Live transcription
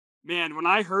Man, when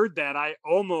I heard that, I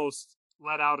almost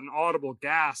let out an audible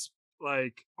gasp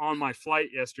like on my flight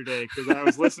yesterday because I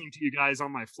was listening to you guys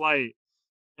on my flight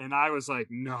and I was like,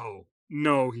 no,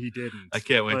 no, he didn't. I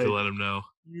can't wait to Like let him know.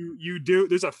 you do.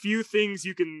 There's a few things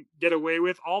you can get away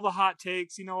with. All the hot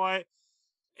takes, you know what?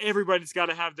 Everybody's got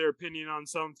to have their opinion on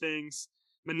some things.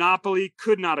 Monopoly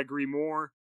could not agree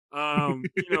more. All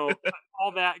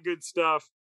that good stuff.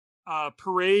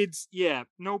 Parades, yeah,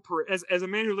 no parade. As a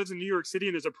man who lives in New York City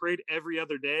and there's a parade every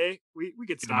other day, we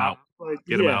could Get him out. stop. Like,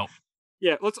 Get him yeah, out.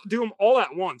 yeah, let's do them all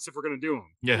at once if we're gonna do them.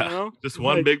 You Yeah, know, just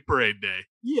one like, big parade day.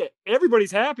 yeah,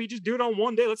 everybody's happy. Just do it on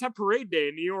one day. Let's have parade day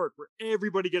in New York where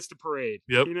everybody gets to parade.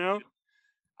 Yep. You know,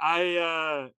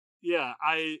 I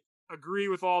agree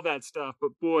with all that stuff.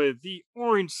 But boy, the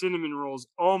orange cinnamon rolls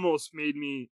almost made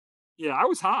me. Yeah, I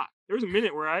was hot. There was a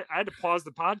minute where I had to pause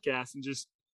the podcast and just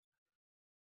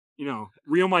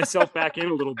reel myself back in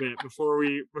a little bit before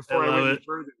I went any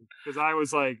further because I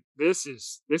was like, this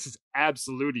is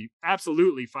absolutely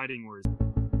fighting words.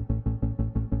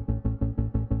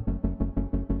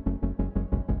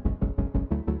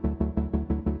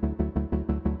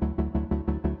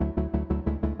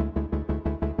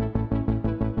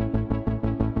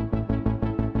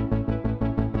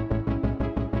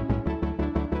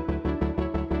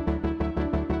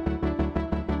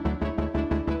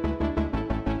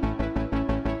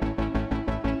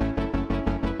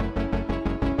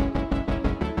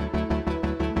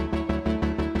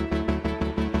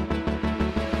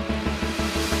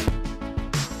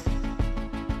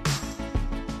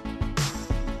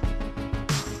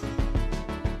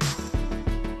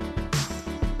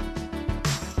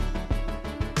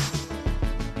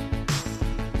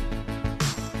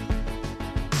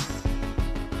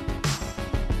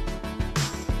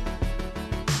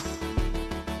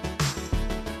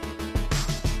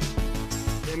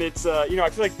 And it's I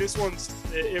feel like this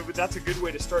that's a good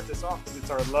way to start this off because it's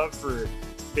our love for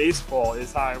baseball.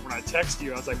 Is how when I text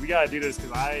you, I was like, we gotta do this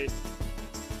because I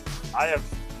have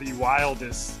the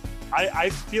wildest. I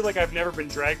feel like I've never been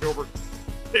dragged over.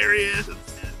 There he is.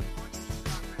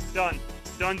 Done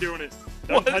doing it.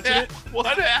 Done touching it.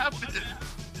 What happened?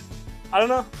 I don't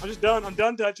know. I'm just done. I'm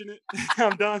done touching it.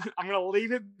 I'm done. I'm gonna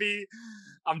leave it be.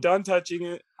 I'm done touching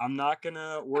it. I'm not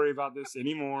gonna worry about this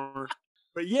anymore.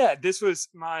 But yeah, this was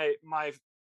I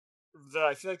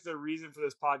feel like the reason for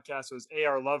this podcast was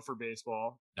our love for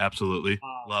baseball. Absolutely.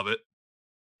 Love it.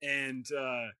 And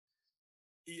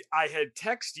I had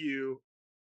texted you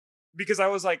because I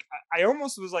was like,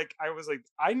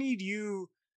 I need you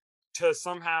to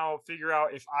somehow figure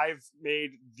out if I've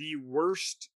made the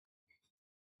worst.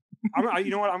 You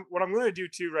know what I'm going to do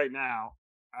too right now.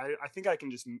 I think I can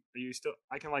just. Are you still?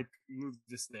 I can like move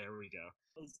this. There we go.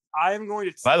 I am going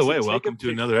to. By the way, welcome to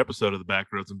another episode of the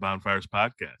Backroads and Bonfires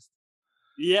podcast.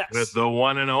 Yes, with the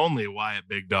one and only Wyatt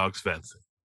Big Dogs Fencing.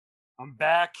 I'm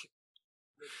back.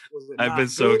 I've been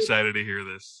so excited to hear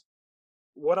this.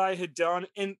 What I had done,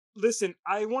 and listen,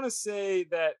 I want to say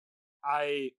that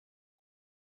I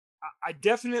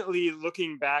definitely,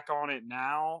 looking back on it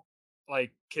now,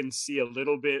 like can see a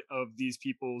little bit of these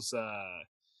people's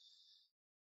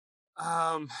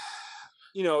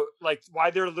like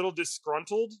why they're a little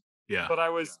disgruntled. Yeah. But I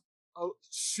was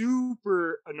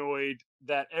super annoyed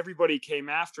that everybody came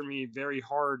after me very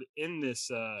hard in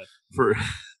this.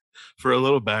 For a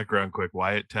little background quick,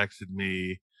 Wyatt texted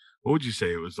me, what would you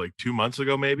say? It was like 2 months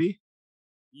ago, maybe?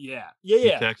 Yeah.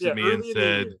 He texted me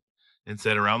and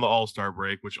said around the All-Star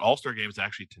break, which All-Star game is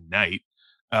actually tonight.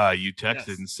 You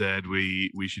texted and said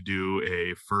we should do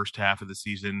a first half of the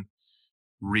season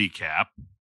recap.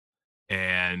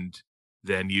 And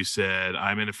then you said,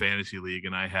 I'm in a fantasy league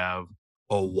and I have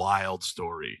a wild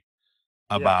story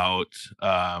about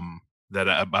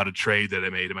about a trade that I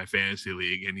made in my fantasy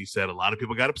league. And you said a lot of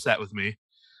people got upset with me.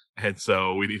 And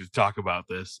so we need to talk about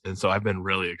this. And so I've been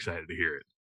really excited to hear it.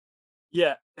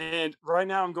 Yeah. And right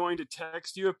now I'm going to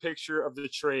text you a picture of the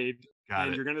trade.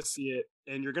 You're going to see it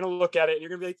and you're going to look at it and you're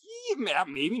going to be like,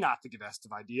 maybe not the best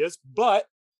of ideas, but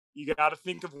you got to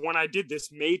think of when I did this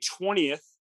May 20th.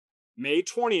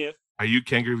 Are you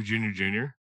Ken Griffey Jr.?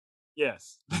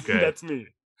 Yes. Okay. That's me.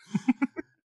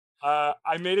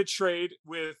 I made a trade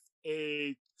with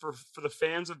for the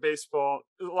fans of baseball.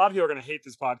 A lot of people are going to hate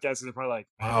this podcast because they're probably like,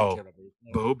 I don't care about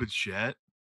baseball. Bo Bichette,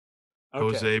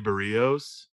 Jose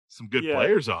Barrios, some good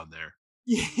players on there.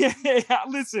 Yeah,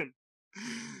 listen.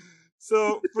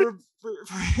 So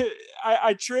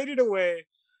I traded away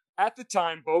at the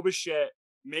time Bo Bichette,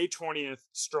 May 20th,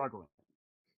 struggling.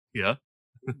 Yeah.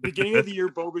 Beginning of the year,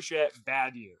 Bo Bichette,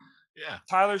 bad year. Yeah.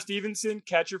 Tyler Stevenson,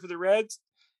 catcher for the Reds,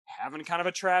 having kind of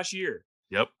a trash year.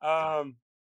 Yep.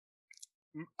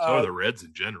 So are the Reds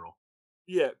in general.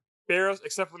 Yeah, Barrows,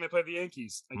 except when they play the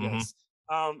Yankees, I guess.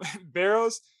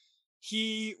 Barrows,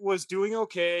 he was doing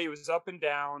okay. He was up and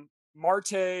down.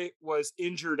 Marte was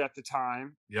injured at the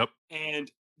time. Yep. And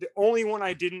the only one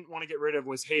I didn't want to get rid of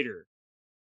was Hader.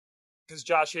 Because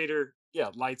Josh Hader,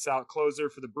 lights out closer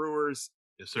for the Brewers.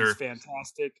 Yes, sir. He's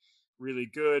fantastic. Really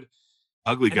good.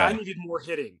 Ugly guy. I needed more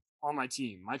hitting on my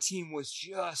team. My team was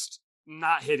just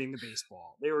not hitting the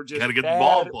baseball. They were just gotta get the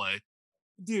ball in play.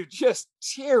 Dude, just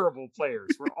terrible players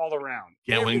were all around.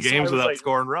 Can't win games without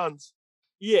scoring runs.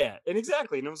 Yeah, and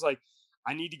exactly. And it was like,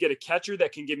 I need to get a catcher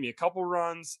that can give me a couple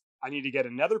runs. I need to get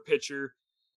another pitcher.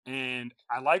 And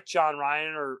I like John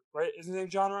Ryan, right? Isn't his name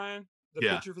John Ryan? The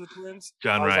pitcher for the Twins?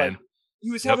 John Ryan. Like, he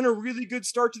was having a really good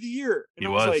start to the year. And I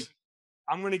was like,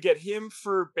 I'm going to get him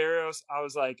for Barrios. I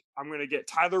was like, I'm going to get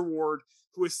Tyler Ward,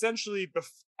 who essentially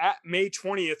at May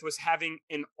 20th was having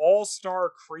an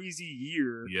all-star crazy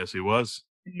year. Yes, he was.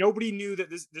 Nobody knew that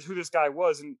who this guy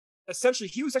was. And essentially,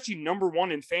 he was actually number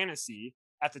one in fantasy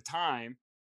at the time.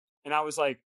 And I was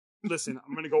like, listen,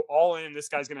 I'm going to go all in. This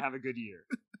guy's going to have a good year.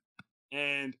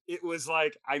 And it was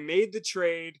like, I made the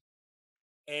trade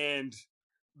and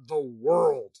the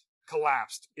world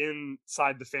collapsed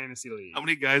inside the fantasy league. How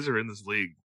many guys are in this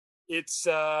league? It's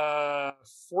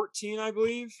 14, I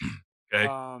believe. Okay.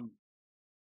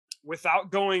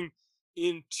 Without going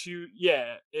into,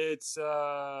 it's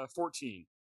 14.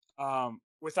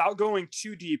 Without going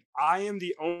too deep, I am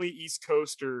the only East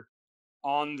Coaster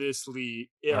on this league.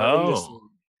 In this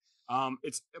league.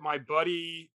 It's my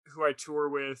buddy who I tour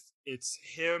with. It's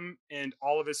him and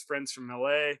all of his friends from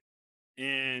LA,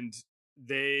 and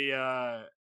they,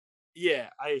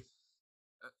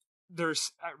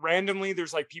 there's randomly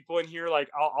there's like people in here, like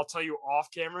I'll tell you off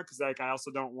camera because like I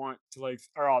also don't want to like,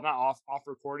 or not off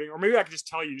recording, or maybe I could just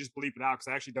tell you, just bleep it out because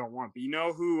I actually don't want. But you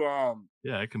know who?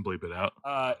 I can bleep it out.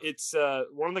 It's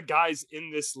one of the guys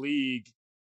in this league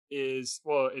it's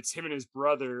him and his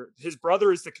brother. His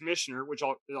brother is the commissioner, which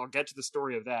I'll get to the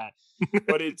story of that.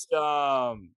 But it's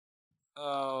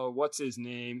what's his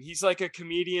name? He's like a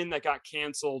comedian that got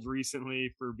canceled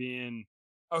recently for being.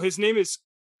 Oh, his name is.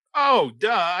 Oh,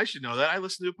 duh! I should know that. I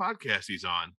listen to a podcast he's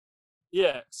on.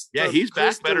 Yeah, he's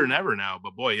back better than ever now.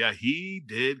 But boy, he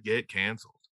did get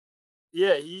canceled.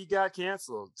 Yeah, he got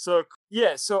canceled. So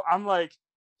I'm like,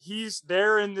 he's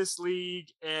there in this league,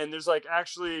 and there's like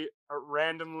actually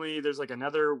randomly there's like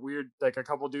another weird, like a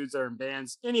couple dudes that are in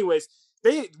bands. Anyways,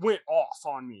 they went off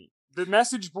on me. The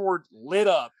message board lit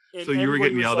up. And so you were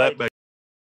getting yelled at by.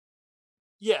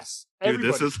 Yes, dude,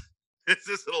 this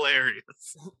is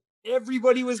hilarious.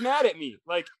 Everybody was mad at me.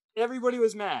 Like, everybody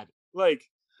was mad. Like,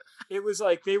 it was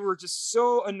like they were just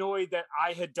so annoyed that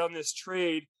I had done this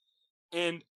trade.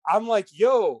 And I'm like,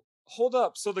 yo, hold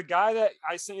up. So the guy that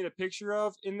I sent you a picture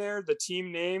of in there, the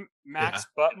team name, Max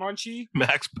Butt Munchie.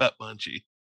 Max Butt Munchie.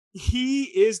 He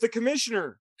is the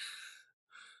commissioner.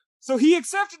 So he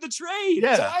accepted the trade.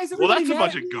 Yeah. So that's a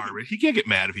bunch of garbage. He can't get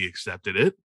mad if he accepted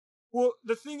it. Well,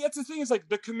 that's the thing is, like,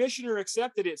 the commissioner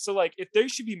accepted it. So, like, if they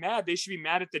should be mad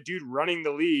at the dude running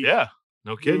the league. Yeah,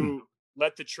 no kidding. Who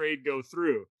let the trade go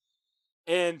through.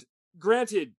 And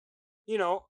granted,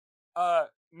 now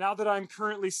that I'm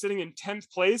currently sitting in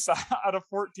 10th place out of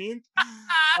 14th,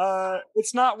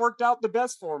 it's not worked out the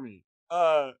best for me.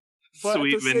 But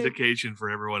sweet vindication for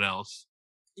everyone else.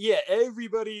 Yeah,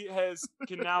 everybody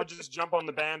can now just jump on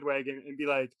the bandwagon and be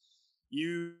like,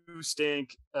 you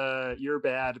stink, you're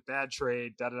bad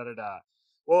trade, da-da-da-da-da.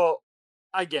 Well,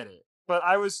 I get it. But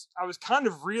I was kind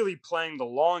of really playing the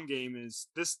long game. Is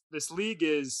this league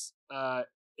is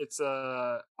it's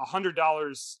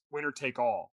 $100 winner take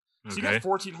all. So you get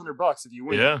 $1,400 if you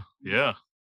win. Yeah.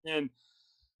 And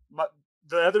but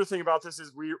the other thing about this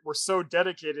is we're so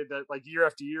dedicated that, like, year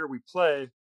after year we play,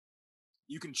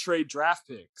 you can trade draft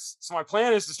picks. So my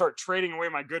plan is to start trading away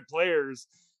my good players,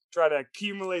 try to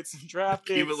accumulate some draft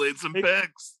picks. Accumulate some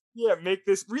picks. Yeah, make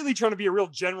this, really trying to be a real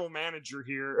general manager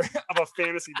here of a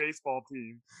fantasy baseball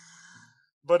team.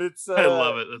 But it's I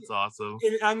love it. That's awesome.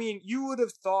 I mean, you would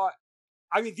have thought,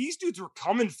 these dudes were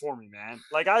coming for me, man.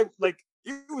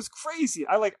 It was crazy.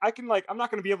 I'm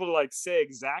not going to be able to say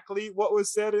exactly what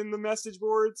was said in the message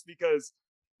boards because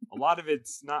a lot of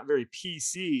it's not very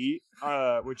PC,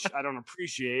 which I don't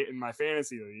appreciate in my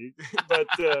fantasy league. But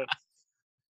it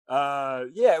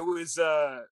was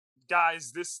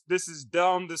guys, this is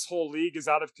dumb. This whole league is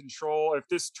out of control. If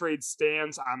this trade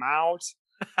stands, I'm out.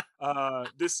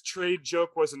 This trade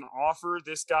joke was an offer.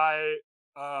 This guy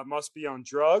must be on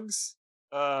drugs.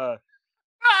 I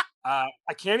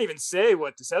can't even say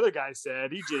what this other guy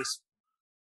said. He just.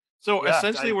 So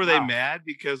essentially, were they mad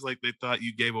because they thought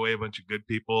you gave away a bunch of good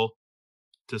people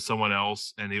to someone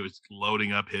else and it was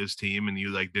loading up his team and you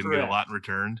like didn't Correct. get a lot in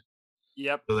return.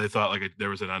 Yep. So they thought like there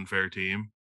was an unfair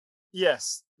team.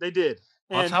 Yes, they did.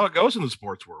 Well, that's how it goes in the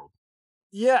sports world.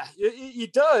 Yeah,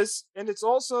 it does, and it's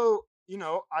also, you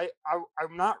know,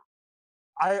 I'm not,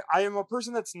 I am a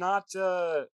person that's not,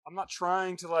 I'm not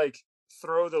trying to like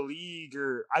throw the league,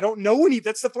 or I don't know any.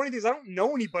 That's the funny thing is I don't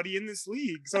know anybody in this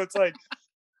league, so it's like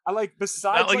I like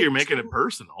besides not like you're making two, it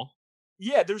personal.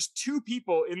 Yeah, there's two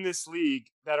people in this league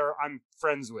that I'm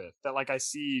friends with that like I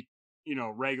see, you know,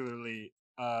 regularly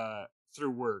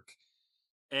through work,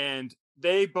 and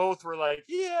they both were like,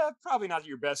 yeah, probably not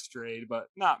your best trade, but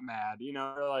not mad. You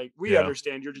know, they're like, we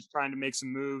understand you're just trying to make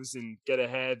some moves and get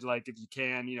ahead. Like if you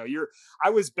can, you know,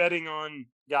 I was betting on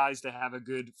guys to have a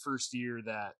good first year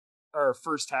or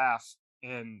first half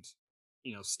and,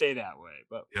 you know, stay that way.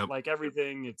 But like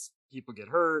everything, it's people get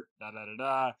hurt, da da da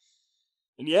da.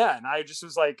 And yeah, and I just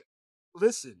was like,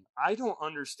 listen, I don't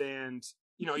understand.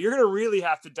 You know, you're going to really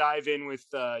have to dive in with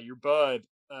your bud,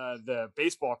 the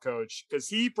baseball coach, because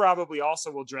he probably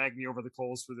also will drag me over the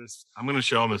coals for this. I'm going to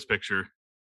show him this picture.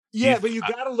 Yeah, but you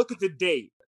got to look at the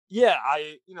date. Yeah,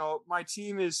 you know, my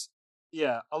team is,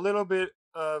 a little bit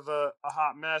of a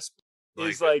hot mess.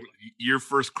 Is like your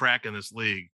first crack in this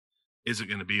league isn't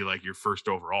going to be like your first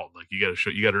overall. Like you got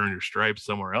to earn your stripes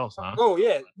somewhere else, huh? Oh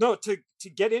yeah, no. To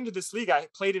get into this league, I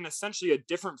played in essentially a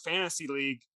different fantasy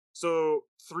league, so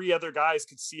 3 other guys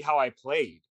could see how I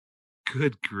played.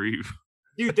 Good grief,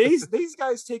 dude! These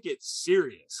guys take it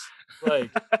serious,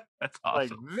 like that's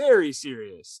awesome, like very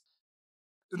serious.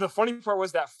 And the funny part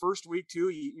was that first week too.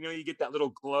 You know, you get that little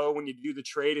glow when you do the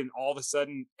trade, and all of a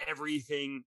sudden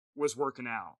everything was working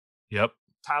out. Yep.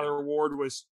 Tyler Ward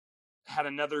had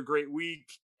another great week,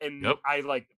 and I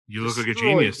like you look like a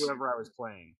genius. Whoever I was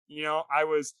playing, you know, I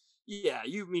was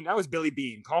I was Billy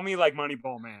Bean. Call me like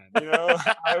Moneyball Man. You know,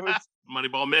 I was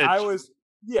Moneyball Mitch. I was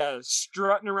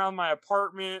strutting around my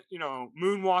apartment, you know,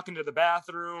 moonwalking to the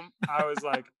bathroom. I was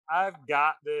like, I've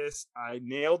got this. I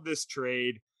nailed this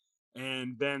trade,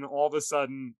 and then all of a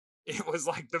sudden, it was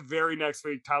like the very next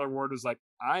week, Tyler Ward was like,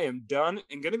 I am done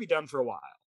and going to be done for a while.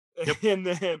 Yep. And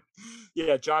then,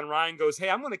 John Ryan goes, hey,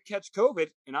 I'm going to catch COVID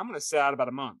and I'm going to sit out about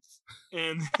a month.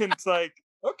 And it's like,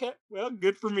 okay, well,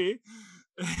 good for me.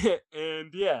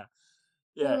 And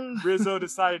Rizzo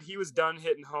decided he was done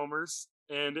hitting homers.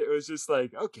 And it was just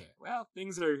like, okay, well,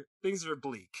 things are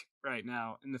bleak right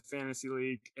now in the fantasy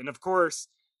league. And of course,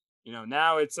 you know,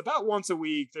 now it's about once a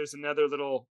week. There's another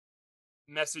little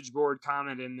message board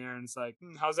comment in there. And it's like,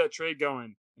 how's that trade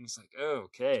going? And it's like,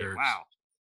 okay, wow.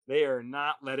 They are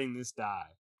not letting this die.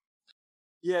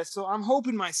 Yeah, so I'm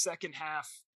hoping my second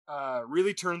half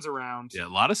really turns around. Yeah, a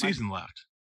lot of season left.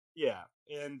 Yeah,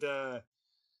 and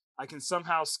I can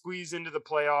somehow squeeze into the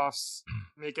playoffs,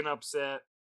 make an upset,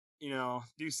 you know,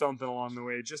 do something along the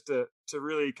way, just to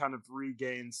really kind of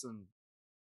regain some,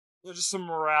 you know, just some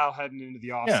morale heading into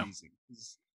the off season.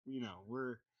 You know,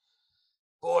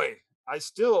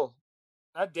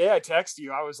 that day I texted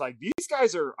you, I was like, these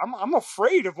guys I'm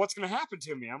afraid of what's going to happen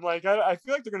to me. I'm like, I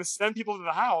feel like they're going to send people to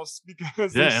the house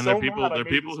because and they're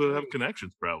people who have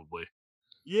connections probably.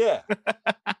 Yeah.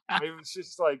 It was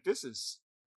just like, this is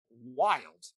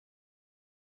wild.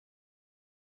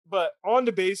 But on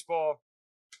to baseball.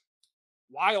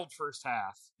 Wild first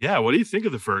half. Yeah, what do you think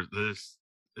of the first? It's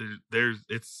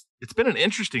been an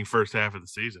interesting first half of the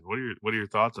season. What are your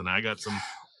thoughts on that? I got some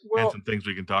some things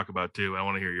we can talk about too. I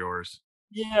want to hear yours.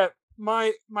 Yeah,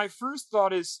 my first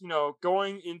thought is, you know,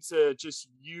 going into just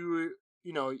you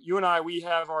and I, we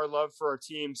have our love for our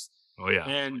teams. Oh yeah.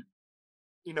 And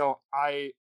you know,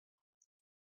 the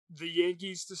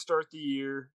Yankees to start the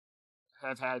year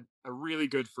have had a really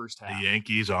good first half. The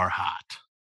Yankees are hot.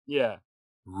 Yeah.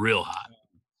 Real hot.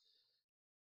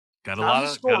 Got a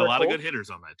lot of good hitters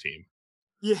on that team.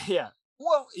 Yeah.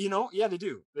 Well, you know, they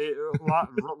do. A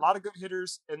lot of good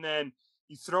hitters, and then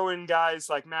you throw in guys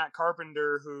like Matt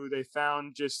Carpenter, who they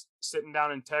found just sitting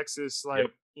down in Texas, like,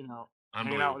 you know,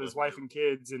 hanging out with his wife and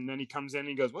kids. And then he comes in and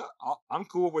he goes, well, I'm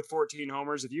cool with 14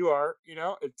 homers if you are. You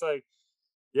know, it's like,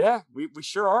 yeah, we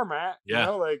sure are, Matt. Yeah, you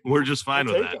know, like we're just fine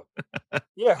with that.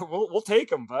 Yeah, we'll take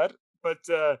them, bud. But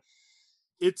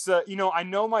it's, you know, I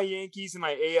know my Yankees and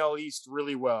my AL East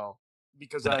really well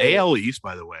because the AL East,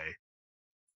 by the way,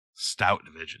 stout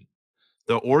division.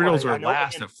 The Orioles are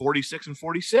last at 46 and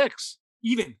 46.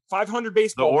 Even 500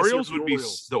 baseball. The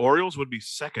Orioles would be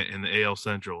second in the AL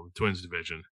Central, the Twins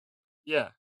division. Yeah.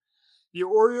 The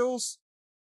Orioles,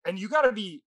 and you got to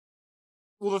be,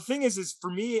 well, the thing is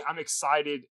for me, I'm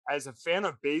excited as a fan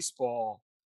of baseball.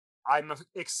 I'm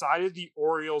excited the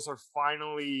Orioles are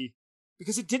finally,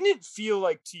 because it didn't feel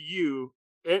like to you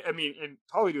I mean, and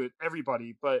probably to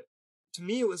everybody, but to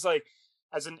me, it was like,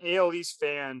 as an AL East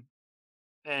fan,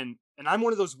 and I'm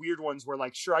one of those weird ones where,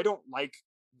 like, sure, I don't like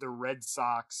the Red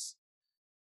Sox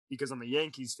because I'm a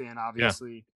Yankees fan,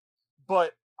 obviously,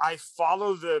 but I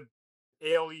follow the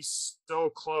AL East so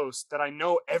close that I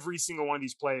know every single one of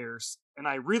these players, and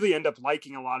I really end up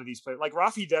liking a lot of these players. Like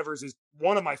Rafi Devers is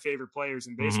one of my favorite players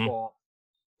in baseball,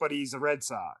 but he's a Red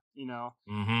Sox, you know.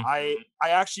 I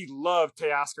actually love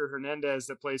Teoscar Hernandez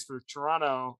that plays for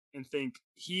Toronto and think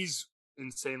he's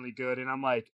insanely good. And I'm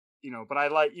like, you know, but I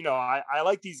like, you know, I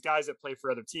like these guys that play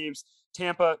for other teams.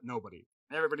 Tampa, nobody.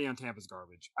 Everybody on Tampa's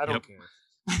garbage. I don't care.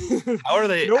 How are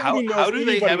they? How do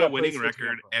they have a winning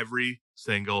record every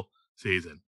single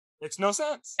season? Makes no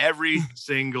sense. Every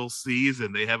single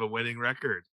season they have a winning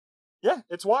record. Yeah,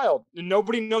 it's wild. And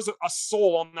nobody knows a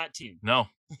soul on that team. No.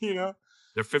 You know?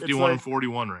 They're 51 and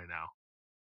 41 right now.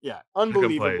 Yeah,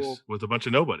 unbelievable. With a bunch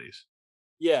of nobodies.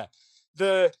 Yeah.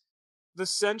 The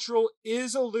Central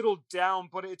is a little down,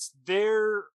 but it's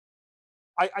there.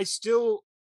 I still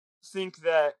think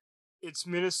that it's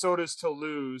Minnesota's to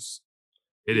lose.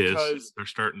 It is. They're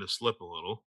starting to slip a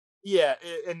little. Yeah,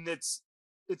 and it's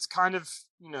kind of,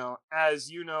 you know, as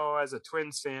a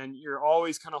Twins fan, you're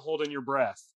always kind of holding your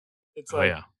breath. It's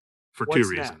like, for two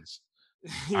reasons.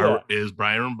 Is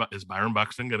Byron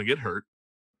Buxton going to get hurt?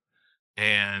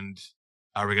 And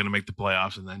are we going to make the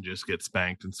playoffs and then just get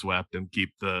spanked and swept and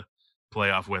keep the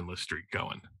playoff winless streak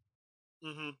going?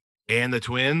 And the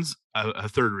Twins, a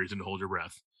third reason to hold your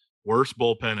breath. Worst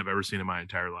bullpen I've ever seen in my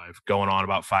entire life, going on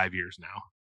about 5 years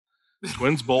now.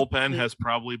 Twins bullpen has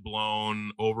probably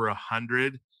blown over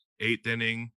 100 eighth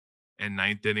inning and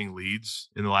ninth inning leads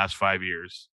in the last 5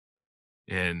 years.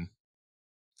 And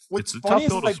it's a tough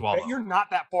pill to swallow. You're not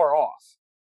that far off.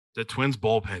 The Twins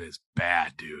bullpen is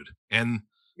bad, dude. And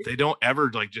they don't ever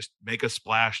like just make a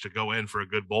splash to go in for a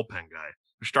good bullpen guy.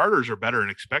 Their starters are better than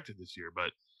expected this year,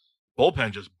 but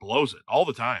bullpen just blows it all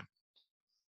the time.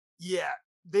 Yeah,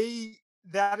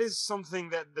 that is something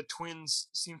that the Twins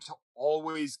seem to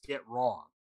always get wrong.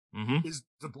 Is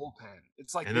the bullpen.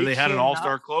 It's like, and then they had an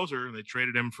all-star closer and they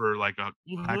traded him for like a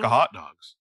pack of hot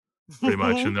dogs pretty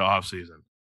much in the offseason.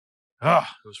 It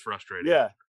was frustrating. Yeah.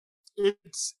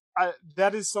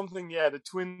 That is something, the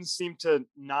Twins seem to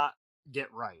not get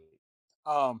right.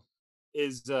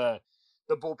 Is the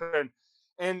bullpen.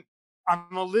 And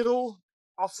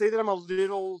I'll say that I'm a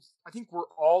little, I think we're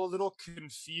all a little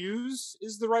confused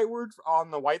is the right word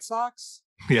on the White Sox.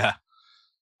 Yeah.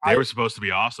 They were supposed to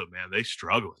be awesome, man. They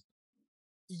struggled.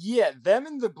 Yeah, them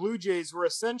and the Blue Jays were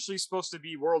essentially supposed to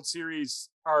be World Series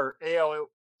or AL,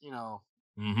 you know,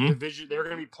 division. They were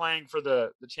going to be playing for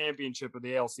the championship of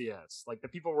the ALCS. Like, the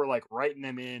people were like writing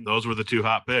them in. Those were the two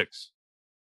hot picks.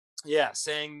 Yeah,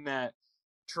 saying that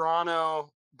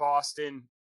Toronto, Boston.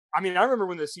 I mean, I remember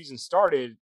when the season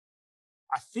started,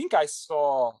 I think I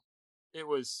saw it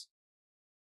was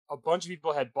a bunch of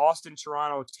people had Boston,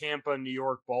 Toronto, Tampa, New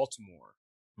York, Baltimore.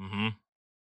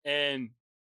 And,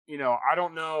 you know, I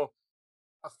don't know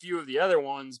a few of the other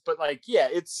ones, but like, yeah,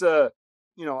 it's,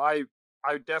 you know, I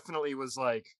definitely was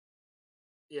like,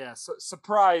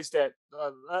 surprised at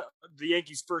the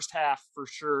Yankees' first half for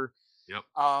sure. Yep.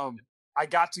 I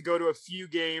got to go to a few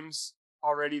games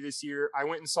already this year. I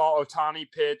went and saw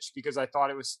Ohtani pitch because I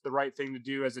thought it was the right thing to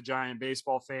do as a giant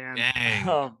baseball fan.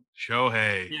 Dang.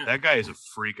 Shohei. Yeah. That guy is a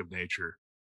freak of nature.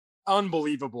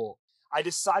 Unbelievable. I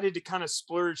decided to kind of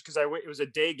splurge because it was a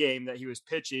day game that he was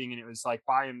pitching, and it was like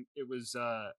I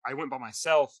went by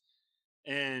myself,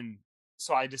 and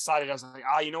so I decided, I was like,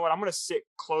 you know what? I'm going to sit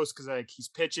close because like he's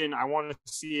pitching. I want to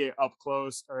see it up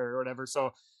close or whatever.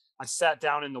 So I sat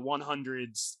down in the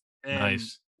 100s and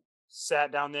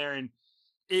sat down there, and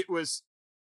it was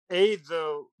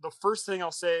the first thing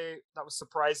I'll say that was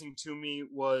surprising to me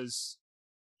was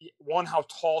one, how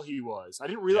tall he was. I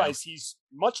didn't realize he's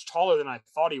much taller than I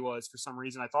thought he was for some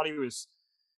reason. I thought he was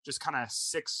just kind of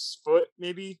 6 foot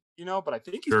maybe, you know, but I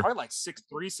think he's probably like 6'3",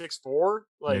 6'4".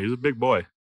 Like, he's a big boy.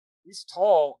 He's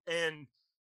tall. And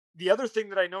the other thing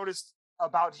that I noticed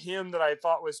about him that I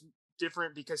thought was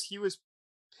different, because he was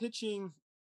pitching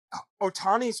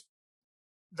Ohtani's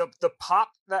the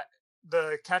pop that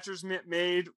the catchers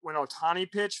made when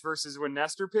Ohtani pitched versus when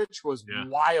Nestor pitched was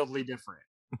wildly different.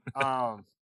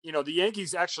 You know, the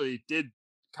Yankees actually did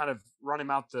kind of run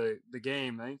him out the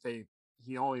game. I think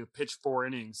he only pitched 4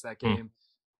 innings that game.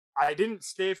 I didn't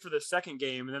stay for the second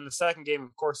game, and then the second game,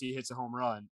 of course, he hits a home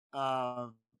run.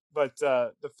 But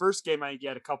the first game, I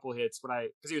get a couple hits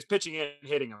because he was pitching and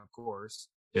hitting, of course.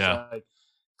 Yeah, like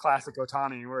classic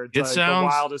Ohtani, where it's like the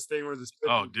wildest thing. Where this.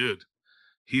 Oh, dude,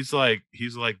 he's like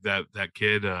that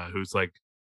kid who's like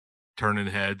turning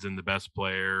heads and the best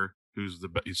player who's the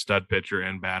stud pitcher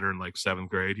and batter in like 7th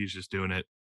grade. He's just doing it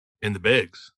in the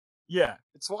bigs. Yeah,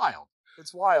 it's wild.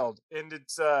 It's wild. And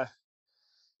it's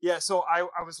yeah, so I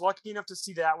was lucky enough to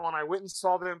see that one. I went and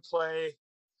saw them play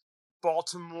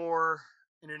Baltimore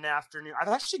in an afternoon. I've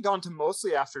actually gone to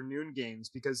mostly afternoon games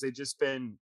because they've just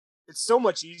been, it's so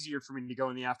much easier for me to go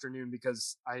in the afternoon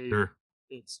because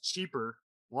it's cheaper,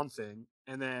 one thing.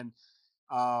 And then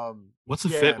what's the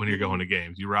fit when you're going to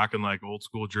games? You rocking like old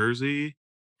school jersey,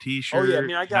 t-shirt? Oh yeah, I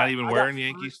mean, I got, not even wearing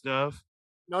Yankee stuff.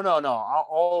 No. I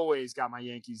always got my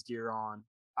Yankees gear on.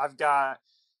 I've got.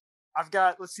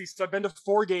 Let's see. So I've been to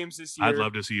 4 games this year. I'd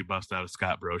love to see you bust out a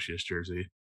Scott Brosius jersey.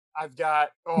 I've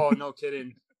got. Oh, no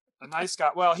kidding. A nice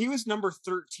Scott. Well, he was number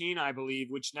 13, I believe,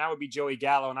 which now would be Joey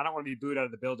Gallo, and I don't want to be booed out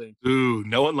of the building. Ooh,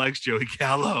 no one likes Joey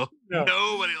Gallo. No.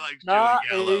 Nobody likes Not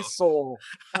Joey Gallo. A soul.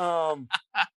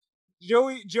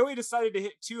 Joey decided to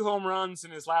hit 2 home runs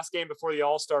in his last game before the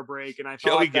All-Star break, and I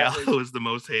thought Joey Gallo is the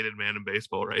most hated man in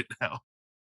baseball right now.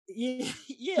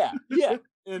 Yeah.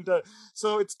 And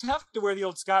so it's tough to wear the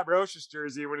old Scott Brosius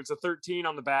jersey when it's a 13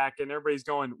 on the back and everybody's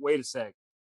going, wait a sec,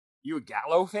 you a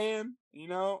Gallo fan? You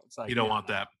know, it's like, you don't want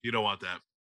that. You don't want that.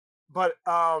 But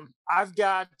I've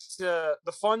got the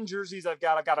fun jerseys. I've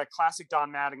got a classic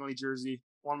Don Mattingly jersey,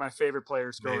 one of my favorite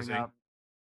players growing up.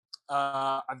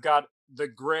 I've got the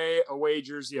gray away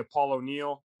jersey of Paul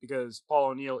O'Neill because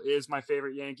Paul O'Neill is my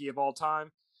favorite Yankee of all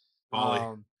time.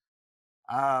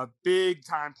 Big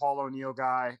time Paul O'Neill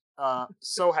guy.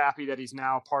 So happy that he's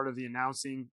now part of the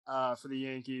announcing for the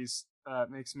Yankees. It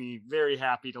makes me very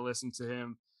happy to listen to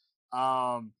him.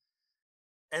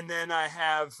 And then I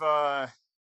have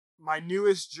my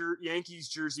newest Yankees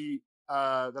jersey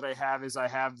that I have is I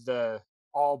have the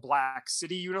all black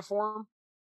city uniform.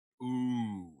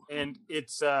 Ooh. And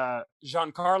it's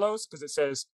Giancarlo's because it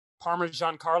says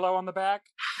Parmesan Carlo on the back.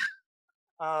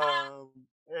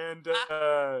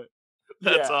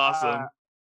 That's awesome.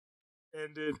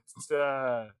 And it's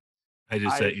I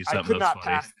just sent you something. I could not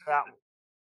pass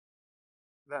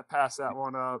that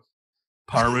one up.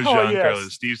 Parmesan Carlo.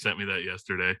 Steve sent me that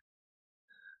yesterday.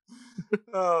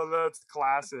 Oh, that's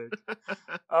classic.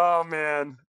 Oh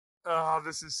man. Oh,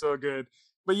 this is so good.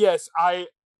 But yes,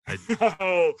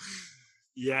 oh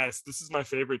yes, this is my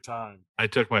favorite time. I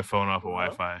took my phone off of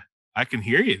Wi-Fi. I can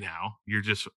hear you now.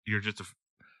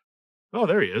 Oh,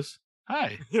 there he is.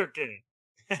 Hi. Okay.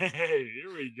 Hey,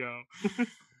 here we go.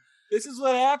 This is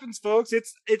what happens, folks.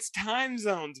 It's time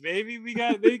zones, baby.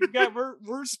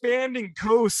 We're spanning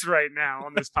coasts right now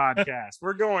on this podcast.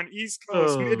 We're going East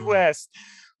Coast, Midwest,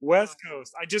 West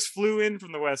Coast. I just flew in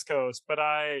from the West Coast, but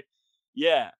I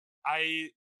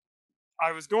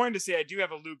was going to say I do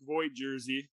have a Luke Voit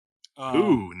jersey.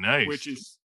 Ooh, nice. Which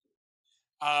is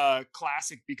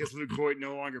classic because Luke Voit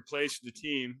no longer plays for the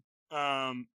team.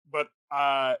 But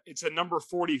it's a number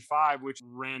 45, which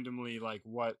randomly, like,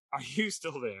 what? Are you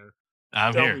still there?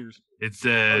 I'm here. It's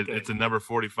a number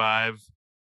 45.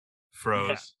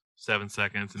 Froze 7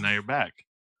 seconds, and now you're back.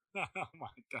 Oh my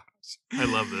gosh! I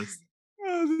love this.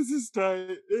 Oh, this is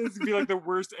tight. This would be like the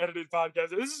worst edited podcast.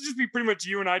 This is just be pretty much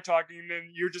you and I talking, and then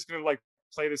you're just gonna like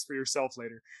play this for yourself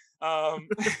later.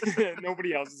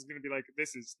 Nobody else is gonna be like,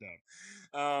 this is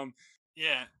dumb.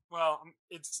 Yeah, well,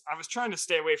 I was trying to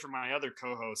stay away from my other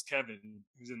co-host, Kevin,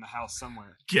 who's in the house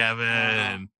somewhere.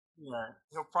 Kevin. Yeah,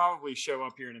 he'll probably show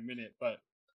up here in a minute. But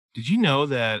did you know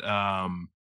that? I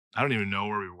don't even know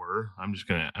where we were. I'm just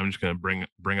gonna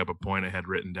bring up a point I had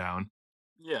written down.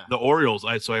 Yeah, the Orioles.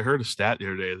 I heard a stat the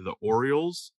other day. The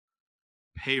Orioles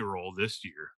payroll this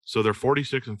year, so they're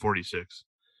 46 and 46.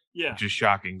 Yeah, which is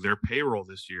shocking. Their payroll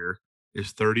this year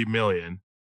is $30 million.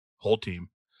 Whole team.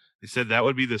 They said that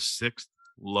would be the 6th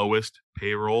lowest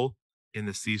payroll in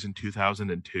the season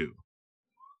 2002.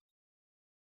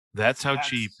 That's how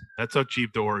cheap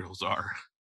the Orioles are.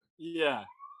 Yeah.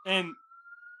 And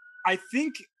I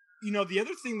think, the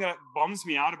other thing that bums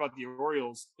me out about the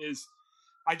Orioles is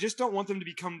I just don't want them to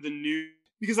become the new,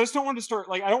 because I just don't want to start,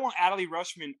 like, I don't want Adley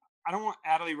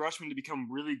Rutschman to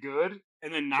become really good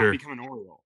and then not become an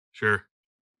Oriole. Sure.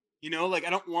 Like, I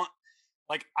don't want,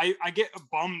 like, I get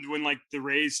bummed when, like, the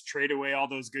Rays trade away all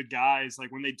those good guys.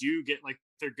 Like, when they do get, like,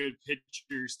 their good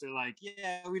pitchers, they're like,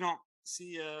 yeah, we don't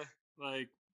see like,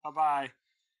 bye-bye.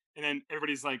 And then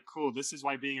everybody's like, cool, this is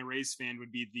why being a Rays fan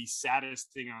would be the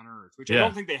saddest thing on earth, which I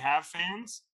don't think they have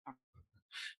fans.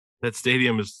 That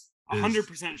stadium is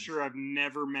 100% sure I've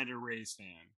never met a Rays fan.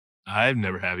 I've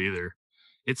never have either.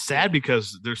 It's sad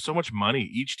because there's so much money.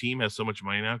 Each team has so much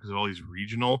money now because of all these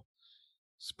regional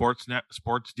sports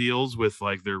deals with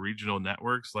like their regional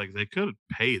networks. Like they could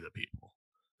pay the people.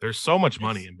 There's so much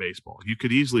money in baseball. You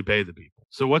could easily pay the people.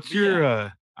 So what's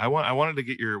your I wanted to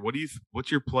get your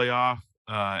what's your playoff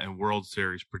and World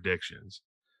Series predictions?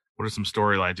 What are some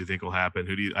storylines you think will happen?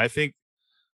 I think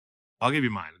I'll give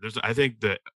you mine. I think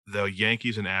that the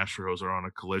Yankees and Astros are on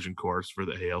a collision course for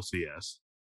the ALCS.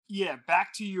 Yeah,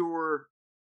 back to your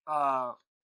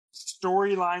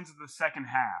storylines of the second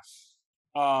half.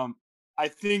 I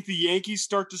think the Yankees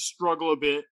start to struggle a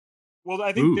bit. Well,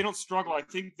 I think they don't struggle. I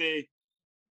think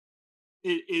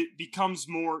it becomes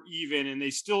more even, and they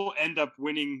still end up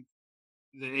winning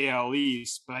the AL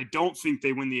East, but I don't think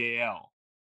they win the AL.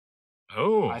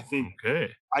 Oh, I think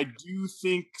okay. I do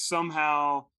think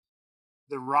somehow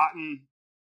the rotten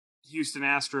Houston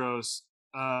Astros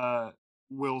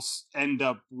will end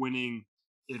up winning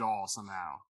it all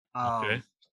somehow. Okay.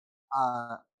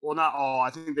 Well, not all. I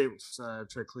think they try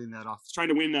to clean that off. Trying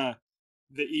to win the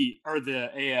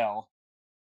AL.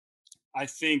 I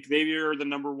think they are the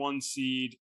number 1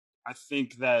 seed. I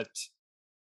think that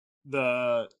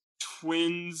the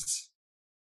Twins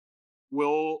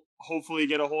will hopefully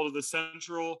get a hold of the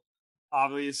Central.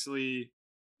 Obviously,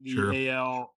 the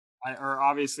AL,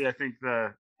 obviously, I think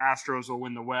the Astros will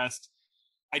win the West.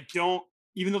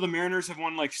 Even though the Mariners have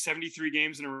won like 73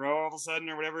 games in a row all of a sudden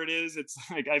or whatever it is, it's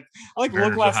like I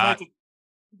looked last night to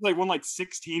like won like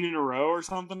 16 in a row or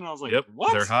something, and I was like,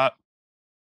 what? They're hot.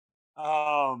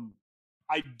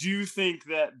 I do think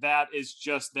that is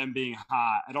just them being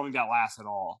hot. I don't think that lasts at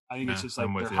all. I think it's just like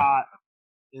they're hot,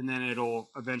 and then it'll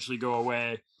eventually go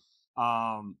away.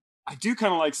 I do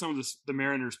kind of like some of the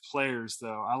Mariners players,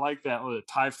 though. I like that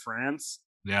Ty France,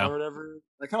 or whatever.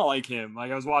 I kind of like him.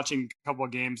 Like I was watching a couple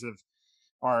of games of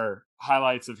our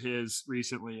highlights of his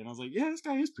recently, and I was like, yeah, this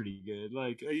guy is pretty good.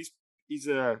 Like he's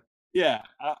I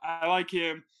like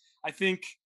him. I think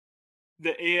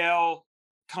the AL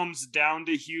comes down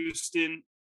to Houston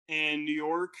and New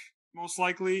York most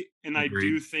likely, and Agreed. I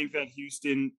do think that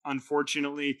Houston,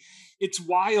 unfortunately, it's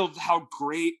wild how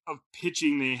great of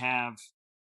pitching they have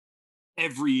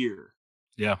every year.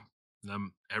 Yeah,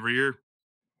 every year.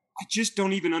 I just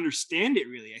don't even understand it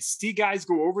really. I see guys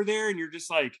go over there, and you're just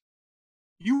like,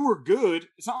 you were good.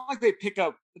 It's not like they pick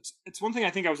up. It's one thing I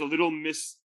think I was a little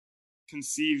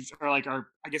misconceived, or like, I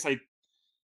guess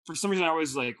for some reason I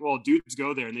was like, well, dudes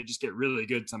go there and they just get really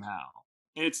good somehow.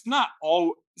 And it's not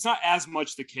as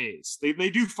much the case.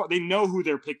 They know who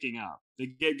they're picking up. They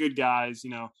get good guys,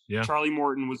 Yeah. Charlie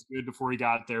Morton was good before he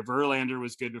got there. Verlander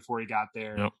was good before he got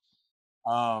there. Yep.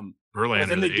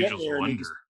 Verlander, the ageless wonder.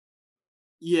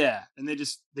 And they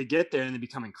get there and they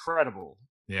become incredible.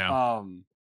 Yeah.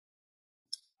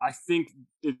 I think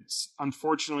it's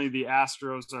unfortunately the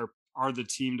Astros are the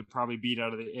team to probably beat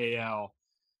out of the AL.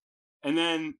 And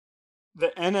then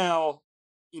the NL,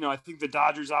 I think the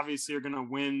Dodgers obviously are going to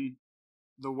win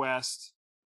the West.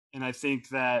 And I think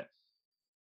that,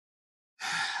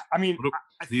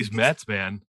 these Mets,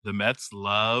 man, the Mets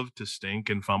love to stink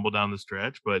and fumble down the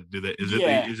stretch, but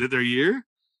is it their year?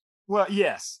 Well,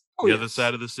 yes. The other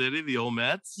side of the city, the old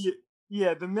Mets?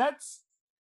 Yeah, the Mets.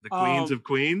 The Queens of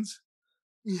Queens?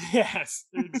 Yes,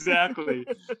 exactly.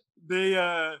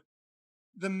 The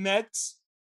Mets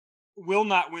will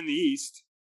not win the East,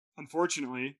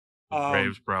 unfortunately. The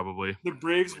Braves probably. The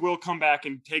Braves will come back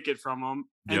and take it from them.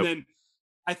 And then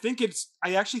I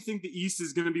actually think the East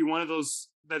is going to be one of those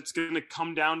that's going to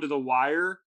come down to the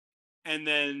wire. And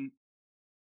then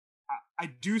I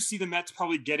do see the Mets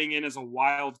probably getting in as a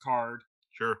wild card.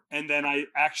 Sure. And then I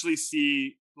actually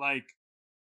see like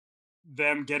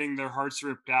them getting their hearts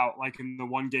ripped out, like in the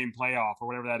 1-game playoff or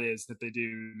whatever that is that they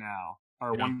do now,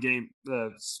 or 1 game,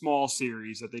 the small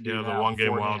series that they do. Yeah, the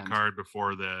 1-game wild card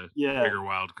before the bigger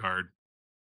wild card.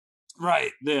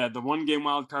 Right. Yeah, the 1-game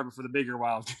wild card before the bigger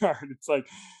wild card. It's like,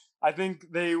 I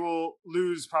think they will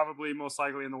lose probably most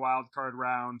likely in the wild card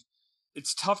round.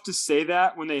 It's tough to say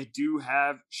that when they do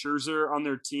have Scherzer on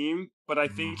their team, but I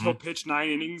think he'll pitch 9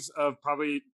 innings of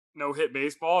probably no-hit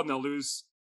baseball, and they'll lose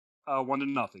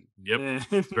 1-0. Yep,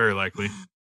 very likely.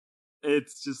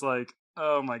 It's just like,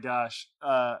 oh my gosh.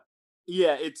 But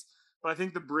I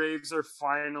think the Braves are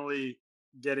finally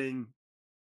getting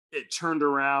it turned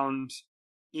around.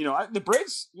 The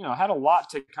Braves, had a lot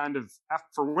to kind of,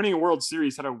 for winning a World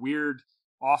Series, had a weird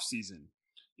offseason.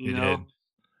 It did.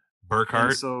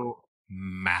 Burkhart,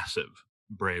 massive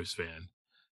Braves fan.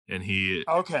 And he is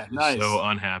so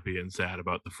unhappy and sad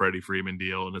about the Freddie Freeman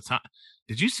deal. And it's not.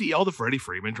 Did you see all the Freddie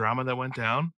Freeman drama that went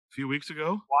down a few weeks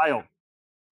ago? Wild.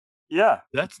 Yeah.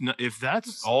 If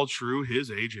that's all true,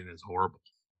 his agent is horrible.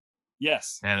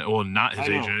 Yes. And not his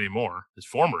agent anymore. His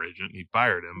former agent. He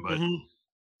fired him, but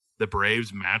the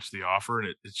Braves matched the offer, and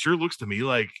it sure looks to me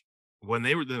like when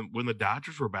the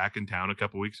Dodgers were back in town a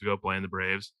couple weeks ago playing the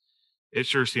Braves, it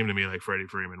sure seemed to me like Freddie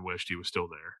Freeman wished he was still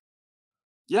there.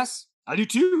 Yes, I do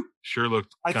too. Sure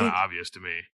looked kind of obvious to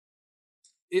me.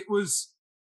 It was,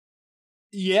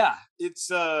 yeah, it's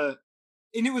and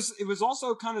it was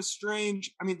also kind of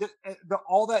strange. I mean, the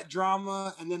all that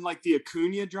drama, and then like the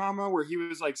Acuna drama, where he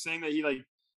was like saying that he like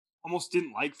almost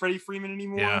didn't like Freddie Freeman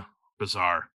anymore. Yeah,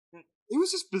 bizarre. It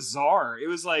was just bizarre. It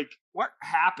was like, what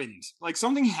happened? Like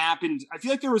something happened. I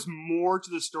feel like there was more to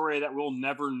the story that we'll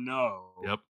never know.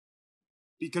 Yep.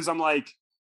 Because I'm like,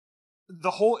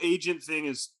 the whole agent thing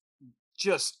is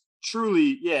just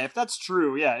truly, yeah. If that's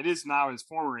true, yeah, it is now his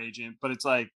former agent. But it's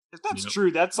like, if that's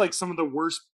true, that's like some of the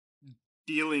worst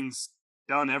dealings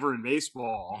done ever in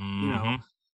baseball, you know.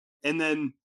 And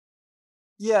then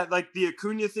yeah, like the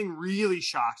Acuna thing really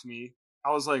shocked me.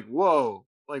 I was like, whoa,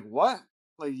 like what?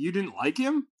 Like you didn't like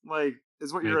him? Like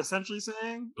is what you're essentially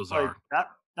saying? Bizarre. Like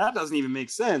that doesn't even make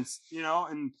sense, you know.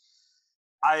 And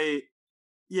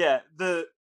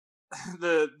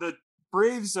the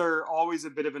Braves are always a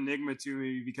bit of an enigma to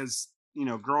me because, you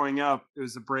know, growing up it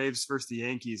was the Braves versus the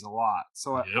Yankees a lot.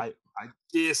 So I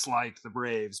dislike the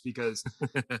Braves because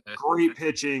great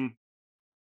pitching,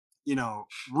 you know,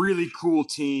 really cool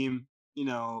team. You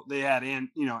know, they had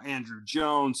Andrew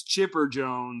Jones, Chipper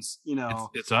Jones, you know.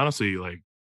 It's honestly like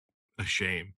a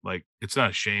shame. Like it's not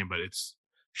a shame, but it's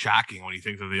shocking when you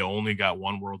think that they only got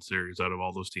one World Series out of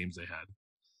all those teams they had.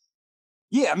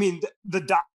 Yeah, I mean the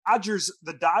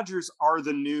Dodgers are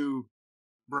the new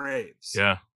Braves.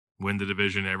 Yeah, win the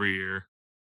division every year.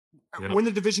 Yep. Win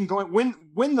the division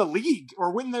win the league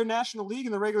or win their national league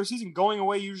in the regular season going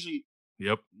away usually.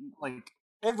 Yep. Like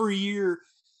every year,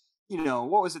 you know,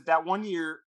 what was it that one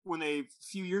year when a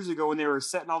few years ago when they were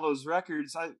setting all those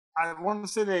records, I want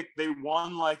to say they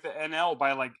won like the NL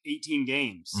by like 18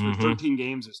 games or 13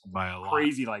 games or something by a lot.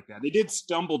 Crazy like that. They did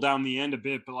stumble down the end a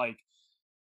bit, but like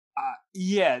I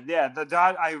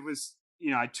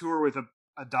tour with a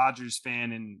Dodgers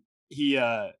fan and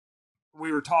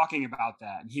we were talking about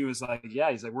that and he was like,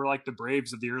 yeah, he's like, we're like the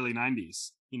Braves of the early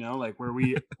 90s, you know, like where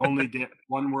we only get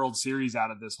one World Series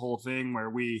out of this whole thing, where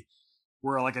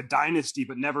we're like a dynasty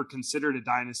but never considered a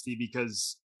dynasty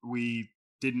because we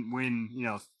didn't win, you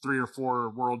know, 3 or 4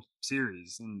 World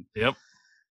Series. And yep.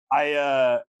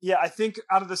 I think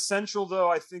out of the Central though,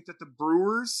 I think that the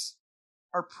Brewers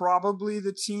are probably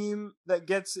the team that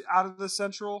gets out of the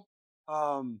Central.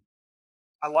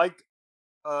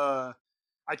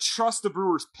 I trust the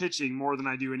Brewers pitching more than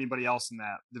I do anybody else in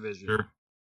that division. Sure.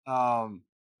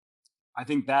 I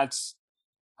think that's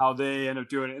how they end up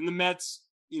doing it. And the Mets,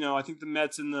 you know, I think the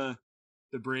Mets and the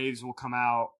Braves will come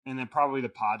out, and then probably the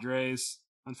Padres,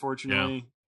 unfortunately.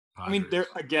 Yeah. I mean,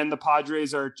 the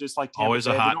Padres are just like Tampa always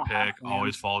Bay. A hot pick,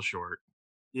 always fall short.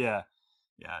 Yeah.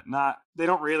 Yeah. They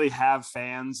don't really have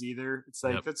fans either. It's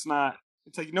like, it's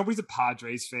like nobody's a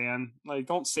Padres fan. Like,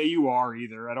 don't say you are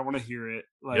either. I don't want to hear it.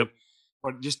 Like,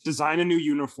 but just design a new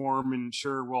uniform and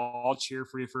sure, we'll all cheer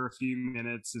for you for a few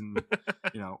minutes and,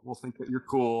 you know, we'll think that you're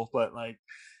cool. But like,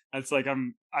 that's like,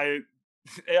 I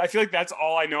feel like that's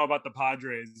all I know about the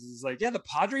Padres is like, yeah, the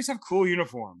Padres have cool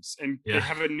uniforms and they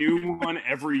have a new one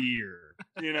every year,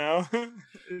 you know?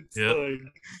 It's like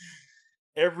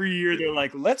every year they're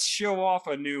like, let's show off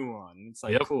a new one. And it's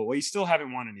like, cool. Well, you still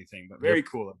haven't won anything, but very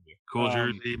cool of you. Cool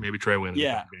jersey. Maybe try winning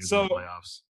games in the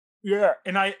playoffs. Yeah.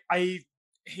 And I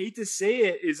hate to say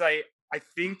it is I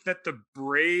think that the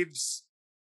Braves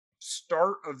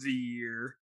start of the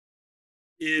year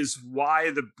is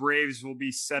why the Braves will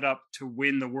be set up to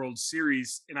win the World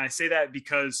Series. And I say that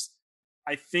because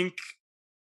I think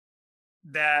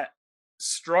that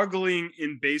struggling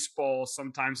in baseball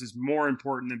sometimes is more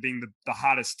important than being the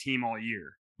hottest team all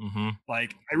year.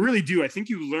 Like, I really do. I think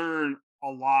you learn a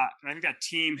lot. And I think that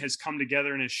team has come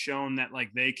together and has shown that like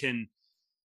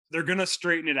they're going to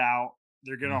straighten it out.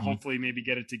 They're going to hopefully maybe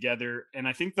get it together. And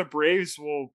I think the Braves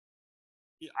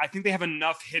I think they have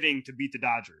enough hitting to beat the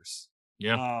Dodgers.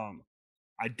 Yeah.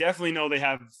 I definitely know they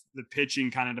have the pitching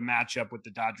kind of to match up with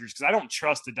the Dodgers because I don't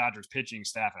trust the Dodgers pitching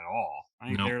staff at all. I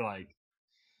think they're like,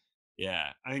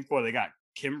 I think they got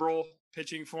Kimbrel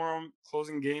pitching for them,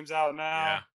 closing games out now.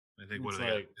 Yeah. I think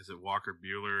is it Walker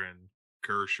Buehler and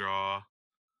Kershaw?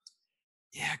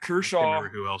 Yeah, Kershaw. I can't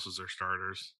remember who else is their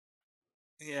starters.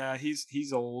 Yeah,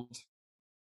 he's old.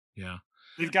 Yeah.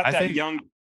 They've got that young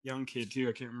kid too.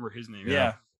 I can't remember his name.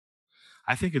 Yeah.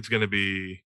 I think it's going to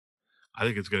be the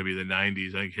 90s.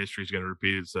 I think history is going to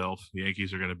repeat itself. The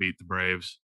Yankees are going to beat the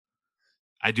Braves.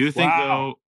 I do think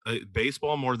though,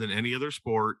 baseball more than any other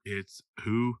sport,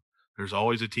 there's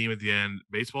always a team at the end.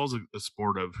 Baseball is a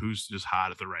sport of who's just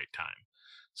hot at the right time.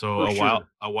 So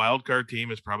a wild card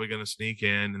team is probably going to sneak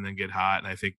in and then get hot, and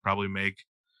I think probably make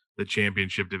the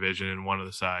championship division in one of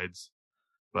the sides.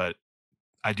 But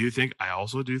I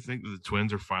also do think that the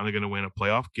Twins are finally going to win a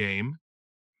playoff game.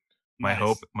 My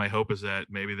hope is that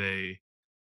maybe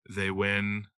they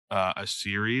win a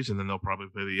series, and then they'll probably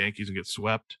play the Yankees and get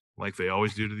swept like they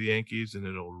always do to the Yankees, and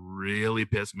it'll really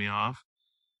piss me off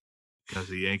because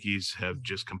the Yankees have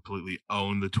just completely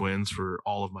owned the Twins for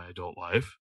all of my adult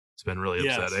life. It's been really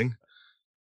upsetting.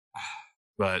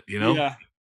 But it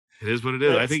is what it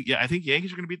is. I think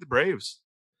Yankees are going to beat the Braves.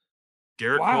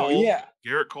 Garrett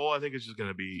Cole, I think he's going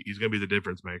to be the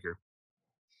difference maker.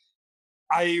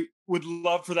 I would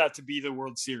love for that to be the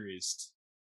World Series.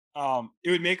 It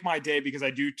would make my day because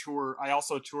I do tour. I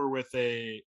also tour with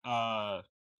another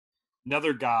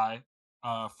guy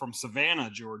from Savannah,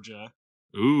 Georgia.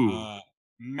 Ooh.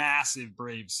 Massive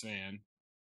Braves fan.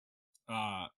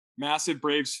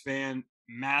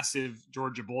 Massive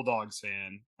Georgia Bulldogs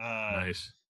fan.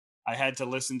 Nice. I had to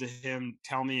listen to him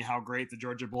tell me how great the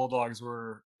Georgia Bulldogs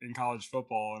were in college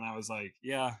football, and I was like,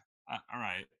 "Yeah, all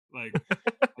right."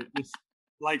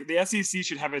 Like the SEC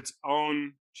should have its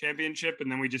own championship,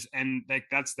 and then we just end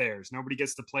that's theirs. Nobody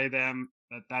gets to play them.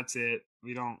 That's it.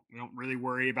 We don't really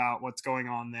worry about what's going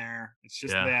on there. It's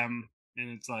just them, and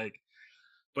it's like,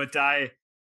 but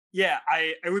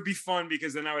it would be fun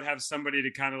because then I would have somebody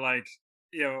to kind of like,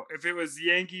 if it was the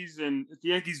Yankees and if the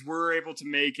Yankees were able to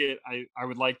make it, I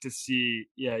would like to see,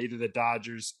 either the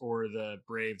Dodgers or the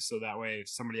Braves. So that way, if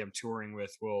somebody I'm touring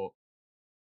with will,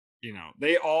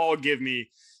 they all give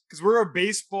me, because we're a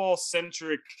baseball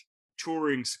centric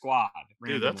touring squad.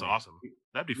 Randomly. Dude, that's awesome.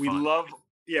 That'd be fun.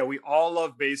 We all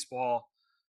love baseball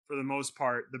for the most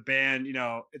part. The band,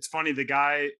 it's funny. The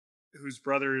guy whose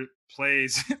brother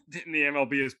plays in the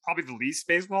MLB is probably the least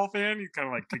baseball fan. You kind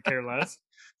of like could care less.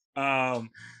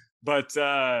 But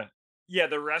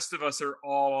the rest of us are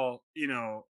all,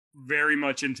 very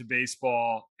much into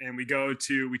baseball, and we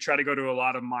try to go to a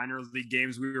lot of minor league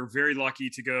games. We were very lucky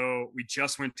to go. We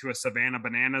just went to a Savannah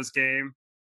Bananas game.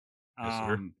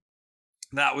 Yes,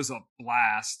 that was a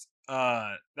blast.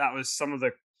 That was some of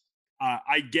the,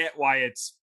 I get why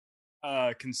it's,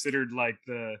 considered like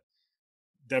the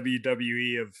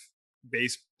WWE of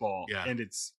baseball. Yeah. And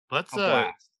it's a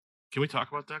blast. Can we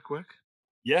talk about that quick?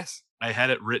 Yes. I had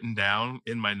it written down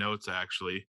in my notes,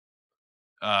 actually.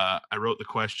 I wrote the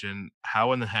question,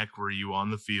 how in the heck were you on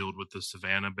the field with the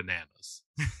Savannah Bananas?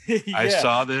 I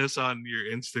saw this on your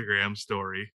Instagram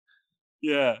story.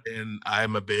 Yeah. And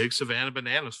I'm a big Savannah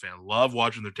Bananas fan. Love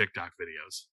watching their TikTok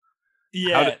videos.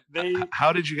 Yeah.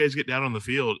 How did you guys get down on the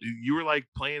field? You were like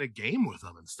playing a game with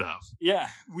them and stuff. Yeah.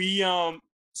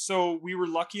 So we were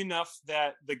lucky enough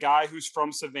that the guy who's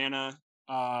from Savannah,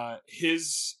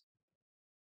 his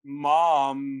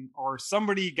mom or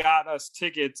somebody got us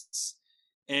tickets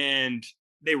and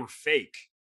they were fake.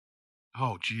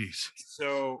 Oh, geez.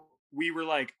 So we were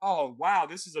like, oh, wow,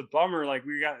 this is a bummer. Like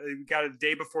we got a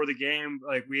day before the game.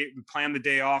 Like we planned the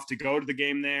day off to go to the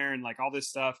game there and like all this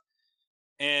stuff.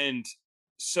 And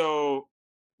so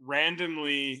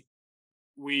randomly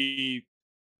we,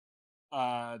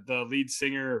 the lead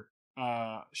singer,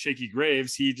 Shaky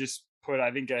Graves, he just put,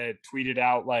 I think I had tweeted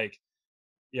out like,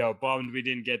 bummed we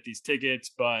didn't get these tickets,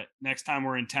 but next time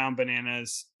we're in town,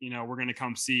 Bananas, we're going to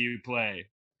come see you play.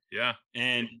 Yeah.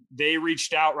 And they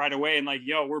reached out right away and like,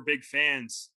 yo, we're big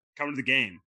fans. Come to the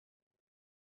game.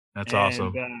 That's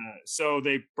awesome. So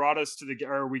they brought us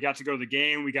we got to go to the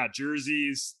game. We got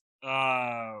jerseys. We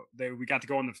got to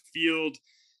go on the field.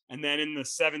 And then in the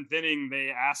 7th inning, they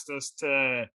asked us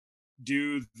to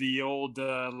do the old,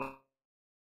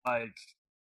 like,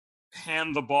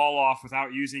 hand the ball off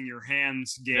without using your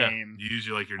hands game. You use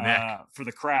your neck for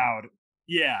the crowd.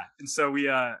 Yeah. And so we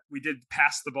did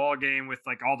pass the ball game with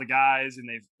like all the guys, and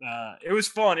it was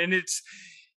fun. And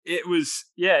it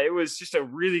was just a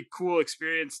really cool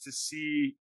experience to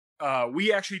see.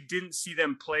 We actually didn't see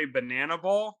them play banana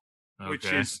ball, which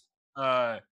is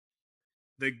the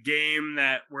game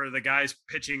where the guy's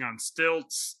pitching on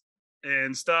stilts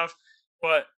and stuff,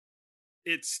 but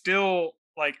it's still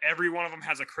like every one of them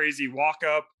has a crazy walk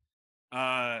up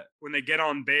when they get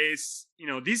on base.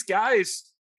 These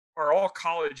guys are all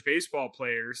college baseball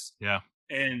players. Yeah.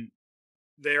 And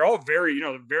they're all very,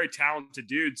 very talented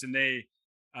dudes. And they,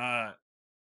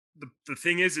 the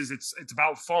thing is it's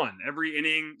about fun. Every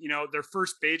inning, their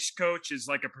first base coach is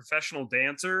like a professional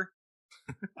dancer.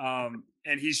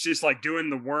 And he's just like doing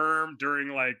the worm during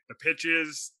like the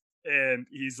pitches. And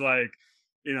he's like,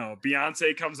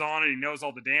 Beyonce comes on and he knows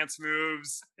all the dance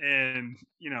moves, and,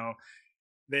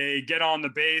 they get on the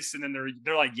base and then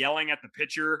they're like yelling at the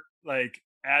pitcher, like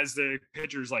as the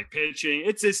pitcher's like pitching.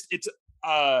 It's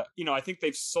I think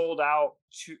they've sold out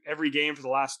to every game for the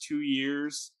last 2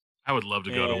 years. I would love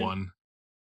to go to one.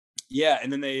 Yeah,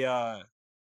 and then they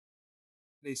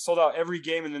sold out every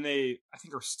game, and then I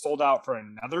think are sold out for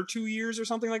another 2 years or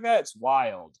something like that. It's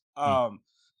wild.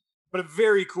 But a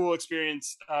very cool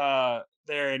experience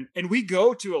there. And we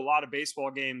go to a lot of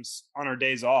baseball games on our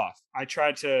days off.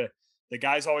 The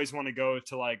guys always want to go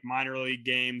to like minor league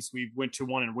games. We went to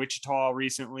one in Wichita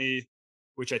recently,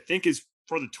 which I think is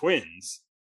for the Twins.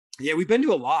 Yeah, we've been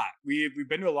to a lot. We've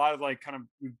been to a lot of like kind of,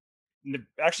 we've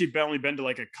actually only been to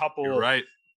like a couple. You're right.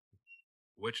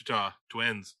 Wichita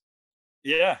Twins.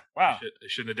 Yeah. Wow. I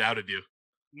shouldn't have doubted you.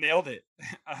 Nailed it.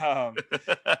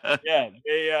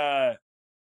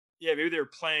 Yeah, maybe they were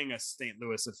playing a St.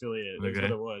 Louis affiliate. That's what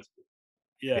it was.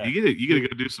 Yeah. You get to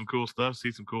go do some cool stuff,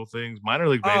 see some cool things. Minor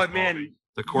league baseball. Oh, man.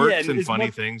 The quirks and funny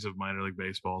things of minor league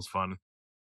baseball is fun.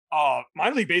 Oh,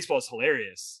 minor league baseball is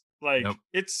hilarious. Like,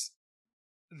 it's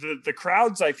the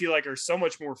crowds, I feel like, are so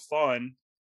much more fun.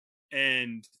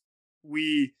 And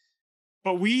we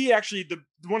actually,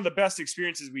 one of the best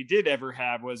experiences we did ever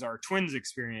have was our Twins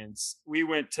experience. We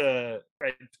were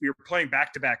playing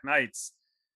back-to-back nights,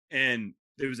 and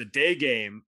there was a day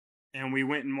game, and we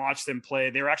went and watched them play.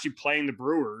 They were actually playing the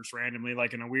Brewers randomly,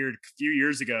 like in a weird few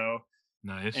years ago.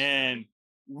 Nice. And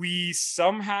we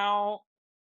somehow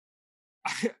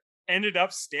ended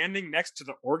up standing next to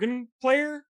the organ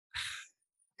player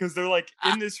because they're like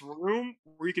in this room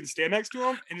where you can stand next to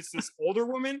them. And it's this older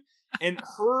woman, and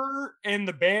her and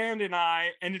the band and I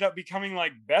ended up becoming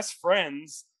like best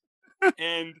friends.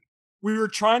 And we were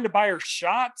trying to buy her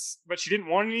shots, but she didn't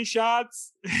want any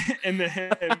shots. And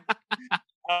then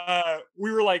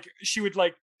we were like, she would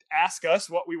like ask us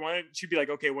what we wanted. She'd be like,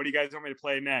 okay, what do you guys want me to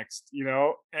play next? You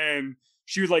know? And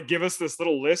she would like give us this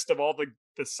little list of all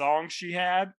the songs she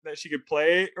had that she could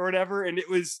play or whatever. And it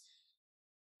was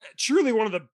truly one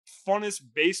of the funnest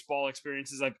baseball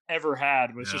experiences I've ever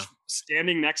had, was just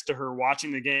standing next to her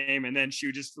watching the game. And then she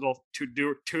would just toot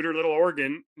her little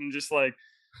organ and just like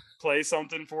play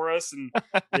something for us, and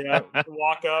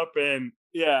walk up. And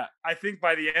I think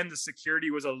by the end the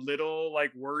security was a little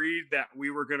like worried that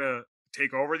we were gonna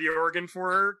take over the organ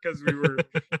for her, because we were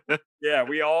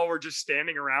we all were just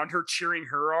standing around her cheering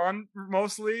her on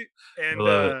mostly. And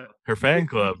her fan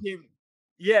club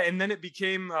and then it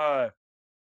became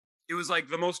it was like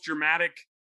the most dramatic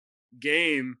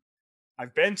game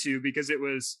I've been to, because it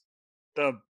was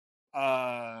I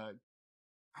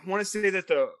want to say that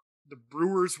the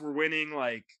Brewers were winning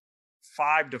like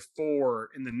 5-4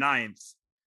 in the 9th,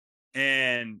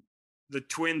 and the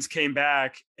Twins came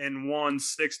back and won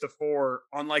 6-4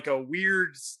 on like a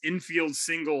weird infield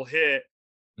single hit.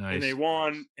 Nice. And they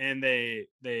won, and they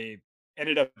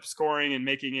ended up scoring and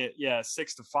making it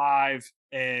 6-5.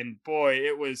 And boy,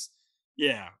 it was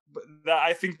but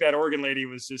I think that organ lady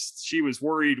was she was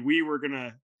worried we were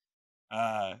gonna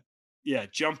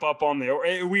jump up on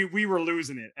we were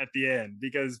losing it at the end,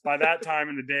 because by that time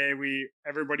in the day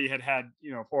everybody had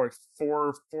four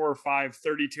or five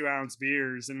 32-ounce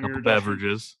beers, and we were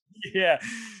beverages. And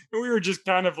we were just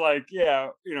kind of like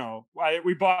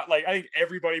we bought, like, I think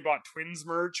everybody bought Twins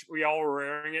merch. We all were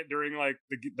wearing it during like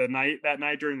that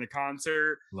night during the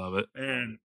concert. Love it.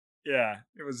 And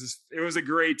it was a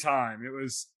great time. It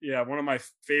was one of my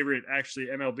favorite actually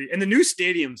MLB, and the new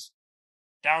stadium's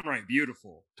downright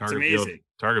beautiful. It's amazing.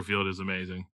 Target Field is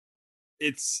amazing.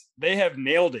 They have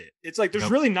nailed it. It's like there's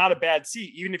really not a bad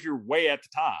seat, even if you're way at the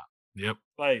top. Yep.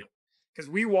 Like, because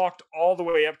we walked all the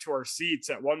way up to our seats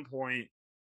at one point,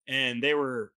 and they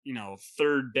were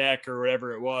third deck or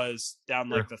whatever it was, down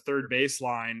like the third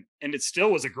baseline, and it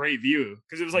still was a great view,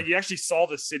 because it was like you actually saw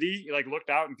the city. You like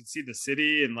looked out and could see the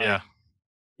city, and like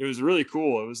it was really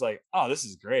cool. It was like, oh, this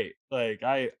is great. Like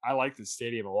I like this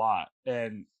stadium a lot.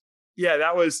 And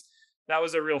that was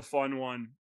a real fun one.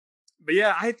 But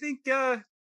I think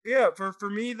for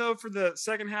me though, for the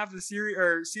second half of the series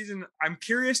or season, I'm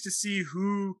curious to see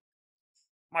who.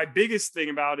 My biggest thing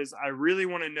about is I really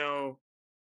want to know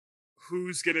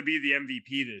who's going to be the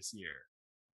MVP this year,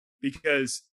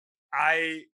 because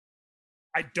I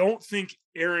don't think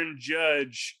Aaron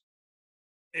Judge,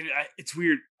 and it's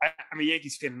weird. I'm a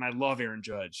Yankees fan and I love Aaron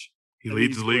Judge. He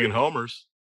leads the league in homers,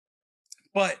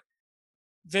 but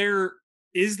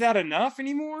is that enough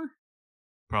anymore?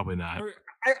 Probably not.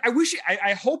 I wish.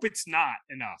 I hope it's not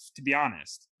enough, to be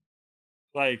honest.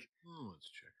 Like, let's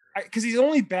check. Because he's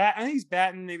only I think he's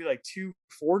batting maybe like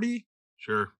 240.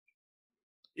 Sure.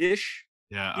 Ish.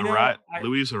 Yeah.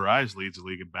 Luis Arraez leads the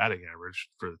league in batting average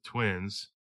for the Twins.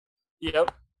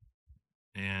 Yep.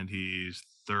 And he's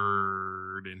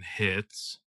third in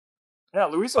hits. Yeah,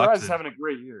 Luis Arraez is having a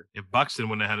great year. If Buxton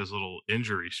wouldn't have had his little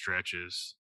injury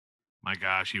stretches, my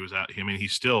gosh, he was out. I mean,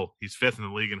 he's fifth in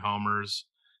the league in homers.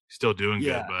 He's still doing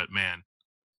good, but man,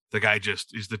 the guy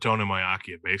is the Tony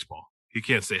Moeaki of baseball. He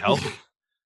can't stay healthy.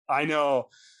 I know.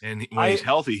 And when he's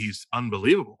healthy, he's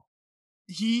unbelievable.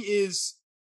 He is,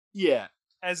 yeah.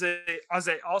 As a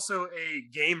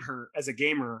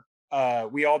gamer,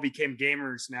 we all became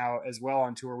gamers now as well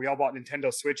on tour. We all bought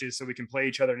Nintendo Switches so we can play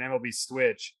each other in MLB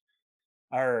Switch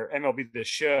or MLB The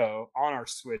Show on our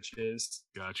Switches.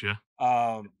 Gotcha.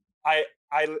 I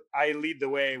lead the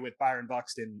way with Byron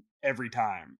Buxton every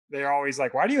time. They're always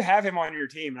like, "Why do you have him on your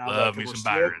team?" And I was Love me some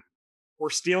Byron. We're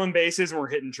stealing bases and we're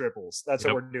hitting triples. That's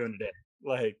what we're doing today.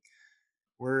 Like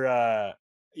we're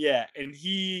and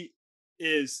he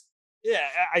is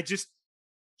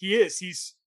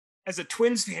he's as a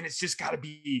Twins fan, it's just got to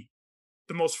be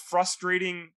the most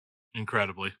frustrating,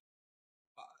 incredibly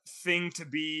thing to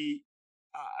be.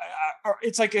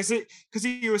 It's like, is it because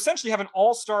you essentially have an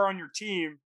all-star on your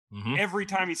team every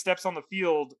time he steps on the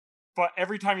field, but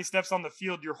every time he steps on the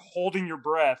field, you're holding your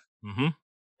breath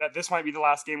that this might be the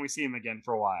last game we see him again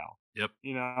for a while. Yep.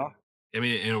 You know? I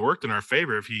mean, and it worked in our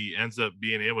favor if he ends up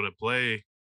being able to play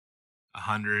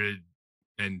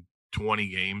 120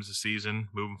 games a season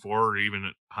moving forward, or even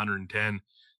at 110.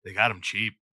 They got him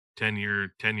cheap.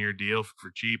 10-year deal for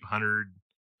cheap, 100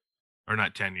 or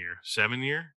not 10-year,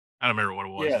 7-year. I don't remember what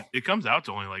it was. Yeah. It comes out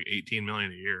to only like $18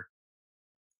 million a year.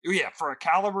 Yeah, for a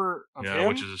caliber of him,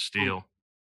 which is a steal.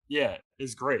 Yeah,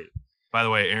 is great. By the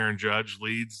way, Aaron Judge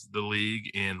leads the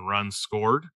league in runs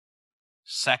scored,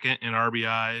 second in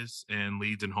RBIs, and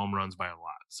leads in home runs by a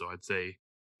lot. So I'd say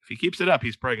if he keeps it up,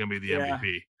 he's probably going to be the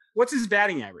MVP. What's his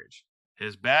batting average?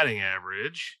 His batting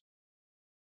average,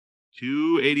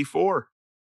 284.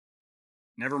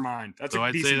 Never mind. I'd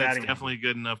say that's definitely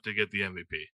good enough to get the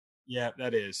MVP. Yeah,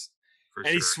 that is. For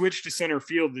sure. He switched to center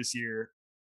field this year,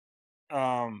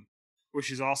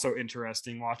 which is also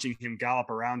interesting, watching him gallop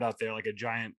around out there like a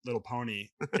giant little pony.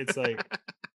 It's like,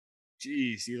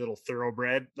 geez, you little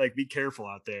thoroughbred. Like, be careful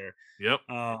out there. Yep.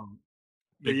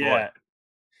 But yeah.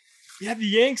 Yeah, the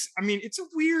Yanks, I mean, it's a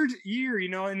weird year,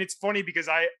 and it's funny because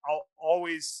I'll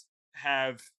always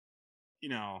have,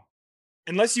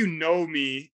 unless you know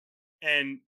me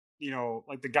and,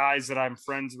 like the guys that I'm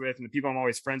friends with and the people I'm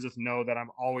always friends with know that I've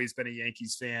always been a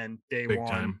Yankees fan day Big one.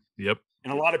 Time. Yep.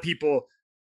 And a lot of people,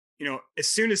 as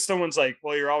soon as someone's like,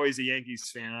 well, you're always a Yankees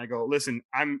fan. And I go, listen,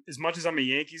 as much as I'm a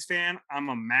Yankees fan, I'm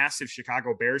a massive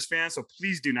Chicago Bears fan. So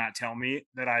please do not tell me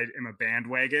that I am a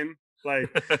bandwagon.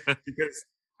 Like, because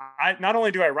not only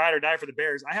do I ride or die for the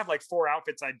Bears, I have like 4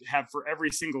 outfits I have for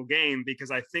every single game because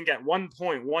I think at one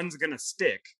point one's going to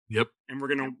stick. Yep. And we're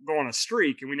going to go on a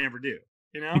streak, and we never do.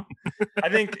 I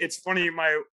think it's funny.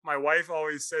 My wife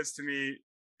always says to me,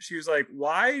 she was like,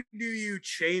 "Why do you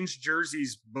change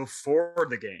jerseys before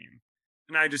the game?"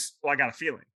 And I got a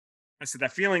feeling. I said,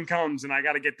 that feeling comes, and I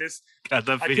got to get this. Got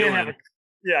the feeling.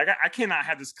 I cannot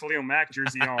have this Khalil Mack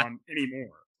jersey on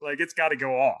anymore. Like, it's got to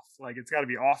go off. Like, it's got to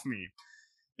be off me.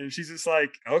 And she's just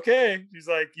like, okay. She's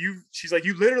like, you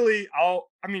literally,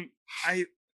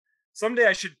 someday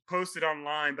I should post it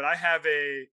online, but I have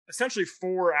essentially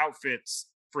 4 outfits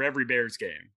for every Bears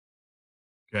game.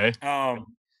 Okay. And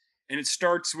it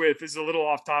starts with, this is a little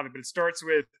off topic, but it starts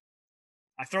with,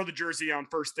 I throw the jersey on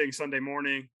first thing Sunday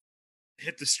morning,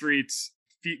 hit the streets,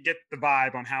 get the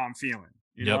vibe on how I'm feeling,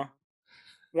 you know?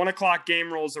 1 o'clock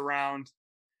game rolls around,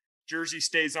 jersey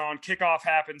stays on, kickoff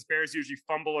happens, Bears usually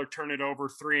fumble or turn it over,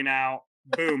 3 and out,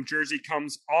 boom, jersey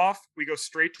comes off, we go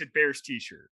straight to Bears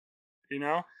t-shirt,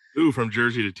 Ooh, from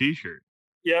jersey to t-shirt.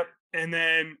 Yep. And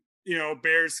then,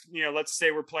 Bears, let's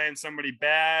say we're playing somebody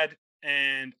bad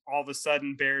and all of a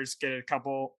sudden Bears get a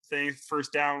couple things,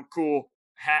 first down, cool,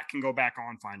 hat can go back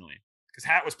on finally. Because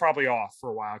hat was probably off for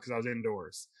a while because I was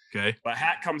indoors. Okay. But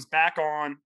hat comes back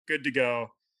on, good to go,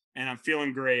 and I'm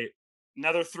feeling great.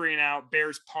 Another 3 and out,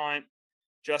 Bears punt.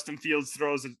 Justin Fields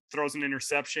throws an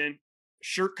interception.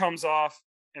 Shirt comes off,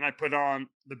 and I put on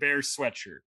the Bears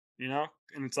sweatshirt, And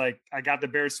it's like, I got the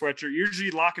Bears sweatshirt,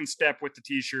 usually lock and step with the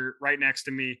t-shirt right next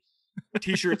to me.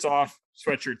 T-shirt's off,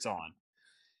 sweatshirt's on.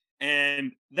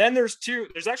 And then there's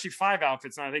actually 5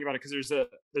 outfits now I think about it, because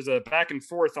there's a back and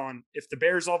forth on if the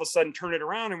Bears all of a sudden turn it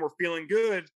around and we're feeling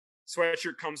good,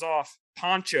 sweatshirt comes off,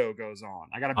 poncho goes on.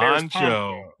 I got a Bears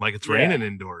poncho. Like it's raining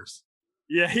indoors.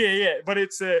 Yeah. But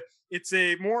it's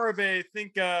a more of a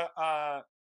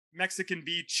Mexican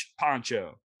beach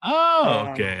poncho. Oh,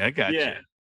 okay. I got you.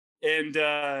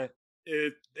 And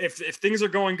if things are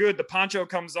going good, the poncho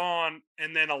comes on,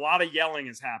 and then a lot of yelling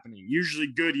is happening. Usually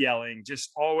good yelling,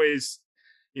 just always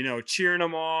cheering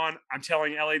them on. I'm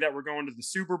telling Ellie that we're going to the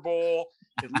Super Bowl.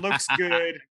 It looks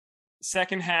good.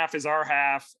 Second half is our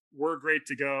half. We're great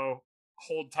to go.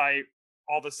 Hold tight.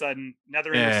 All of a sudden,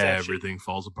 another interception. Everything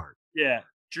falls apart. Yeah.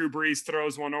 Drew Brees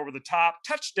throws one over the top.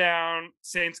 Touchdown.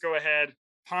 Saints go ahead.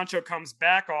 Poncho comes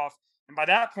back off. And by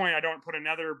that point, I don't put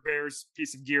another Bears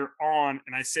piece of gear on,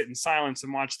 and I sit in silence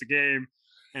and watch the game.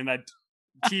 And that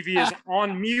TV is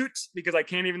on mute because I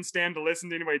can't even stand to listen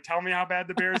to anybody tell me how bad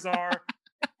the Bears are.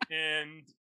 And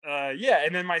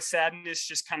and then my sadness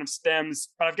just kind of stems.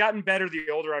 But I've gotten better the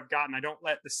older I've gotten. I don't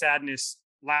let the sadness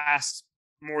last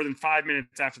more than 5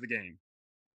 minutes after the game.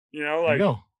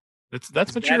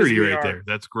 That's maturity right there.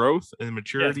 That's growth and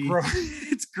maturity. Yeah,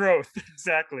 it's growth.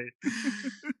 Exactly.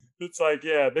 It's like,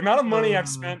 the amount of money I've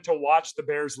spent to watch the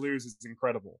Bears lose is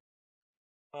incredible.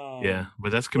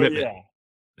 But that's commitment.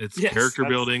 It's character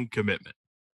building commitment.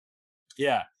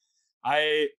 Yeah,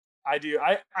 I do.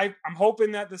 I'm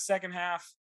hoping that the second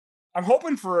half, I'm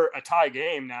hoping for a tie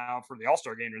game now for the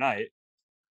All-Star game tonight.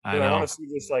 I want to see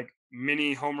this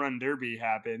mini home run derby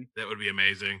happen. That would be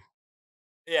amazing.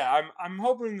 Yeah, I'm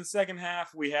hoping the second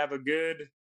half we have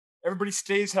everybody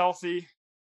stays healthy.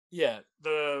 Yeah,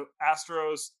 the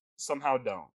Astros somehow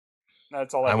don't.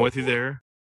 That's all I'm with you there.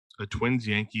 A Twins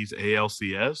Yankees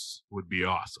ALCS would be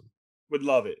awesome. Would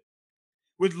love it.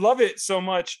 Would love it so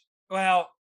much. Well,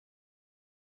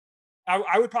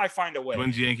 I would probably find a way.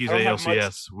 Twins Yankees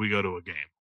ALCS, we go to a game.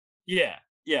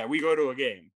 Yeah, we go to a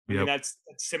game. I mean, that's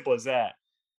simple as that.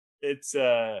 It's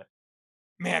man,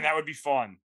 that would be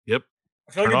fun. Yep.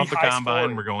 I feel Turn off the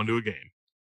combine. We're going to a game.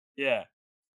 Yeah.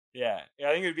 I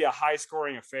think it would be a high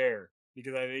scoring affair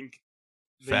because I think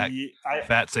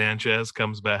Fat Sanchez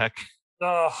comes back.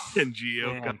 Oh, and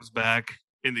Gio comes back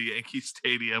in the Yankee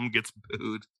Stadium, gets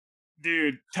booed.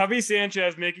 Dude, Tubby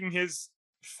Sanchez making his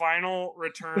final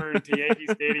return to Yankee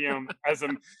Stadium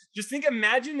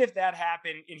imagine if that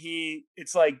happened and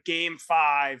it's like game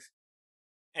 5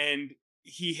 and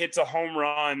he hits a home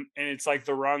run and it's like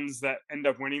the runs that end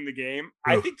up winning the game.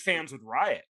 Oof. I think fans would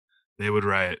riot. They would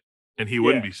riot, and he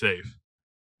wouldn't be safe.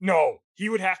 No, he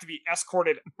would have to be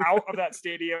escorted out of that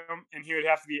stadium, and he would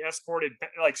have to be escorted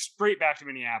straight back to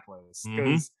Minneapolis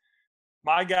because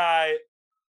my guy,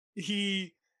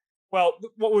 what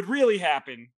would really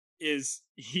happen is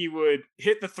he would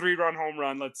hit the 3-run home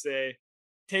run, let's say,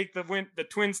 take the win, the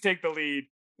Twins take the lead,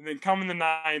 and then come in the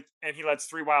 9th, and he lets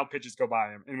 3 wild pitches go by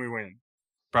him, and we win.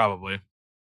 Probably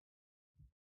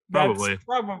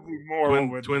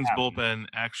more. Twins bullpen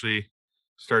actually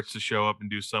starts to show up and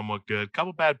do somewhat good.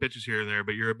 Couple bad pitches here and there,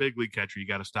 but you're a big league catcher. You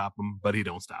got to stop them, but he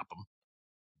don't stop them.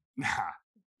 Nah.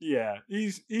 Yeah,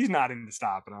 he's not into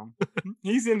stopping them.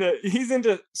 he's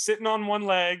into sitting on one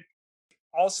leg.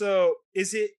 Also,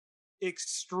 is it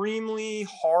extremely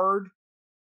hard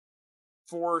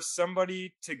for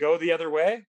somebody to go the other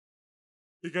way?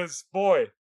 Because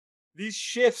boy, these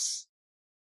shifts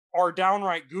are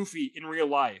downright goofy in real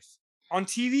life. On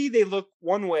TV, they look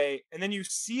one way, and then you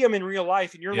see them in real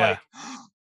life, and you're like,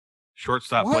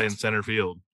 shortstop playing center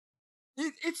field.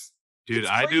 It's dude,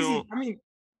 it's crazy.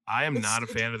 I am not a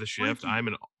fan of the shift.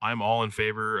 Freaky. I'm all in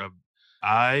favor of.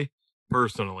 I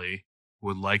personally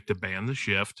would like to ban the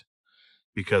shift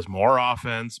because more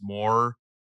offense, more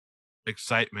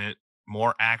excitement,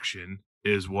 more action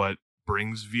is what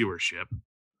brings viewership.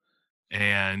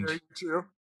 And very true.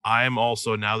 I am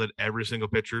also, now that every single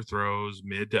pitcher throws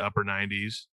mid to upper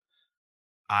 90s,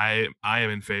 I am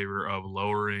in favor of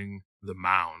lowering the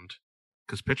mound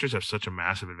because pitchers have such a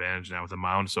massive advantage now with the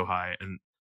mound so high and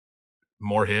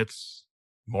more hits,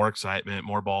 more excitement,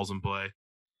 more balls in play.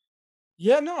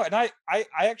 Yeah, no, and I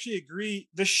actually agree.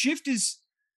 The shift is,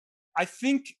 I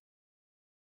think,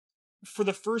 for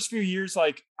the first few years,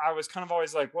 I was kind of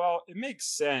always like, well, it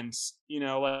makes sense,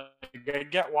 I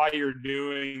get why you're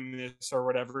doing this or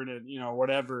whatever, and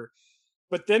whatever.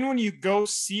 But then when you go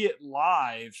see it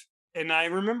live, and I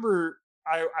remember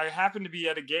I happened to be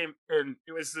at a game, and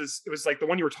it was like the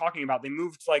one you were talking about. They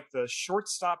moved the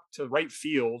shortstop to right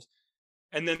field,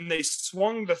 and then they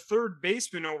swung the third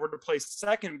baseman over to play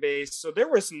second base. So there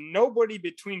was nobody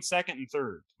between second and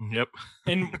third. Yep.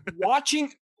 And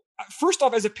watching, first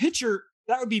off, as a pitcher,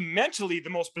 that would be mentally the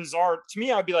most bizarre. To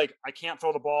me, I'd be like, I can't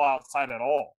throw the ball outside at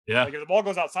all. Yeah. If the ball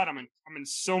goes outside, I'm in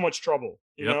so much trouble,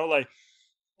 you know,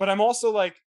 but I'm also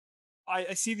I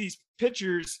see these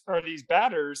pitchers or these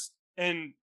batters,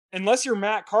 and unless you're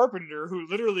Matt Carpenter, who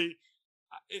literally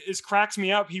cracks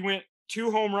me up, he went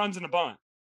 2 home runs and a bunt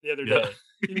the other day.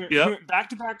 He went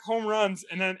back-to-back home runs,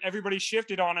 and then everybody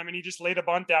shifted on him, and he just laid a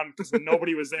bunt down because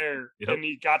nobody was there, and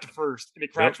he got to first, and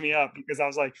it cracked me up because I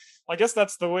was like, well, I guess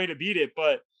that's the way to beat it.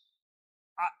 But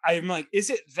I'm like, is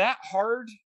it that hard?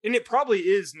 And it probably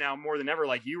is now more than ever,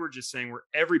 like you were just saying, where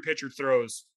every pitcher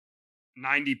throws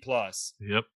 90 plus.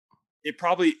 Yep. It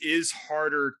probably is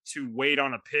harder to wait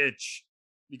on a pitch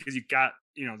because you've got,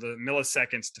 the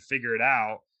milliseconds to figure it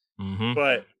out. Mm-hmm.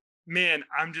 But man,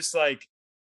 I'm just like,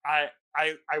 I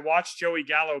watched Joey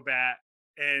Gallo bat,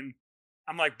 and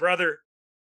I'm like, brother,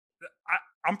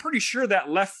 I'm pretty sure that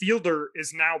left fielder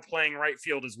is now playing right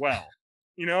field as well.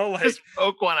 Like just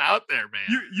poke one out there,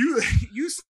 man. You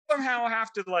somehow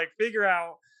have to like figure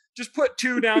out, just put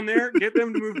two down there, get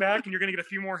them to move back, and you're gonna get a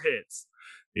few more hits.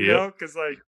 You know, because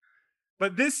like,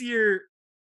 but this year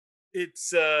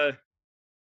it's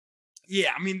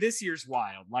yeah, I mean, this year's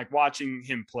wild. Like watching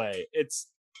him play, it's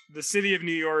the city of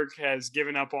New York has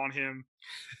given up on him.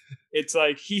 It's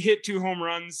like he hit 2 home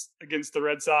runs against the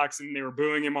Red Sox, and they were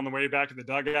booing him on the way back to the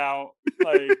dugout.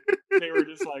 Like they were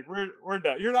just like, "We're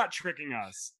done. You're not tricking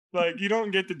us. Like you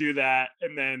don't get to do that."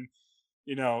 And then,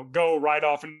 go right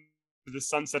off into the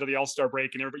sunset of the All-Star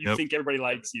break, and everybody, you think everybody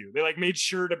likes you. They like made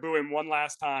sure to boo him one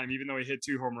last time, even though he hit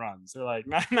 2 home runs. They're like,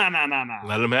 nah.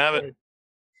 Let him have it.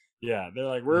 Yeah, they're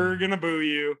like, we're gonna boo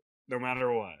you no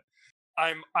matter what.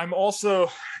 I'm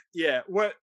also, yeah.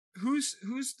 Who's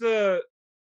the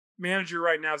manager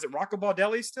right now? Is it Rocco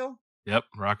Baldelli still? Yep,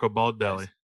 Rocco Baldelli.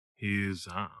 He's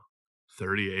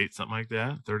 38, something like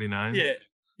that, 39. Yeah,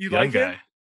 you young like guy. him?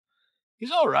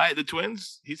 He's all right. The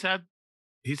Twins.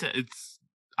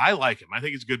 I like him. I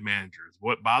think he's a good manager.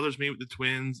 What bothers me with the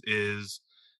Twins is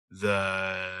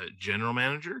the general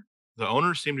manager. The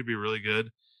owners seem to be really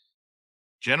good.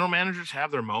 General managers have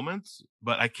their moments,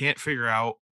 but I can't figure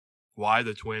out why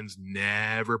the Twins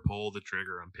never pull the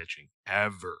trigger on pitching,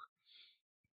 ever.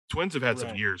 Twins have had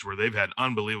some years where they've had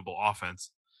unbelievable offense,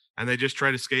 and they just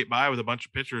try to skate by with a bunch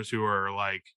of pitchers who are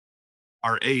like,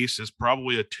 our ace is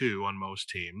probably a 2 on most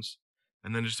teams,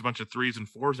 and then just a bunch of 3s and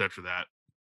 4s after that.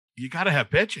 You got to have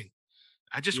pitching.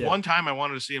 One time I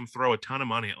wanted to see him throw a ton of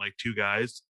money at like 2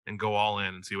 guys and go all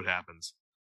in and see what happens.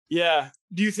 Yeah.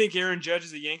 Do you think Aaron Judge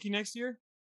is a Yankee next year?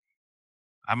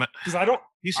 Because I don't.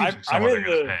 He seems like someone they're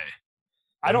going to pay.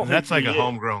 I don't. That's like a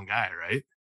homegrown guy, right?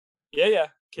 Yeah.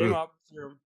 Came up through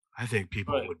him. I think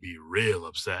people would be real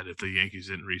upset if the Yankees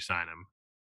didn't re-sign him.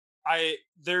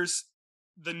 There's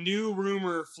the new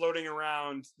rumor floating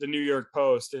around the New York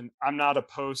Post, and I'm not a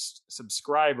Post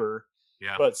subscriber.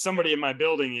 Yeah. But somebody in my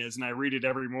building is, and I read it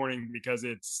every morning because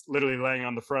it's literally laying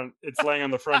on the front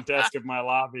desk of my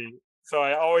lobby. So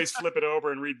I always flip it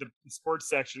over and read the sports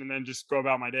section and then just go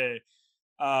about my day.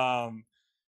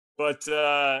 But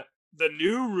the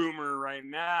new rumor right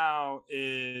now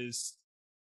is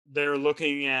they're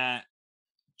looking at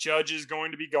Judge is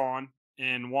going to be gone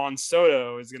and Juan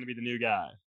Soto is going to be the new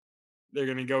guy. They're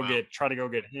going to try to go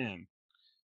get him.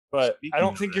 But I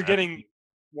don't think you're getting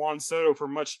Juan Soto for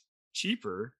much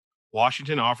cheaper.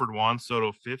 Washington offered Juan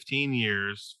Soto 15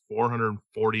 years, $440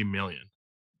 million.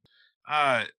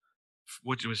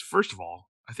 Which was, first of all,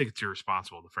 I think it's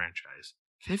irresponsible of the franchise.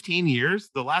 15 years?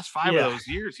 The last 5 of those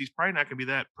years, he's probably not going to be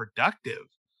that productive.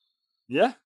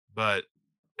 Yeah. But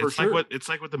it's like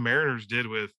what the Mariners did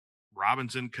with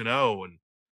Robinson Cano and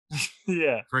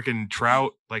freaking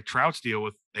Trout, like Trout's deal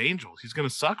with the Angels. He's going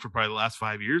to suck for probably the last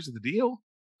 5 years of the deal,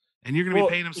 and you're going to be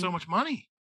paying him so much money.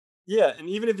 Yeah, and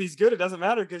even if he's good, it doesn't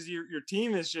matter because your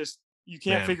team is just, you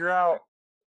can't figure out.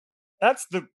 That's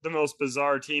the most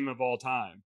bizarre team of all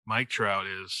time. Mike Trout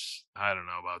is, I don't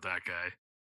know about that guy.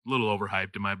 A little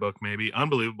overhyped in my book, maybe.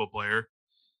 Unbelievable player.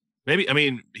 Maybe, I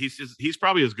mean, he's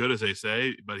probably as good as they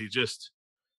say, but he just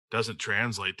doesn't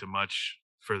translate to much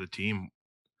for the team.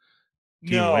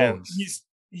 Wins.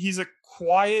 He's a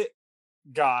quiet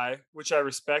guy, which I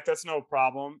respect. That's no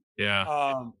problem.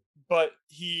 Yeah. But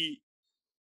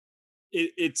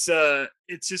it's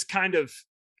just kind of,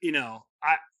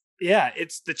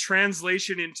 it's the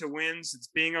translation into wins. It's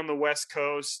being on the West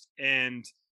Coast. And,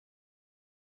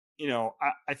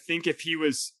 I think if he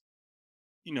was,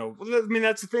 I mean,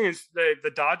 that's the thing is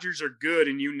the Dodgers are good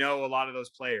and a lot of those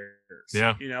players.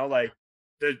 Yeah. Like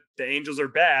the Angels are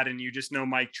bad and you just know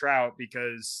Mike Trout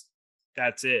because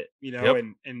that's it,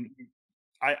 and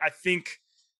I think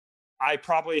I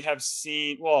probably have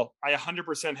seen, I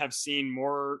 100% have seen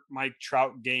more Mike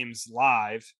Trout games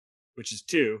live, which is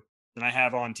 2, than I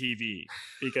have on TV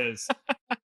because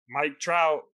Mike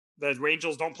Trout, the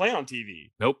Angels don't play on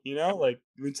TV. Nope.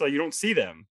 It's like you don't see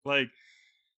them. Like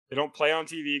they don't play on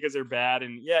TV because they're bad.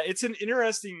 And it's an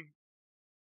interesting,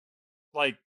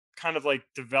 kind of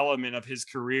development of his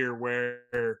career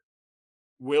where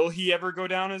will he ever go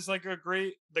down as like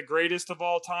the greatest of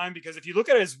all time? Because if you look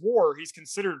at his WAR, he's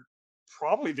considered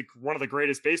probably one of the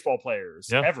greatest baseball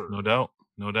players ever. No doubt.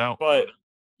 But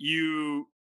you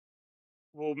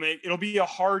will it'll be a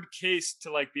hard case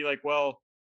to like be like, well,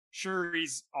 sure,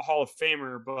 he's a Hall of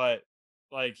Famer, but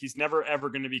like he's never ever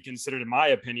going to be considered, in my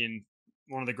opinion,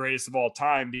 one of the greatest of all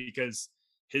time because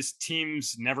his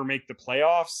teams never make the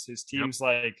playoffs. His teams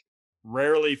like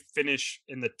rarely finish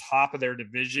in the top of their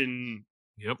division.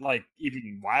 Like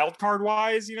even wild card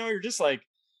wise, you're just like,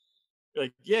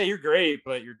 yeah, you're great,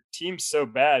 but your team's so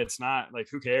bad. It's not like,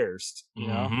 who cares?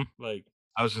 Like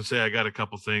I was gonna say, I got a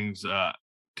couple things,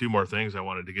 2 more things I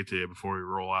wanted to get to you before we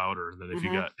roll out, or then if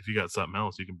you got something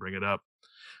else, you can bring it up.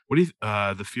 What do you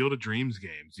the Field of Dreams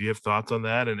games? Do you have thoughts on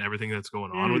that and everything that's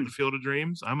going on with the Field of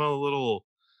Dreams? I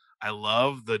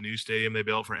love the new stadium they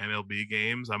built for MLB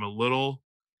games. I'm a little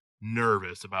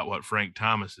nervous about what Frank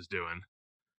Thomas is doing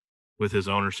with his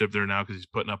ownership there now, because he's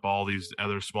putting up all these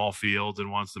other small fields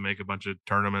and wants to make a bunch of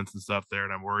tournaments and stuff there,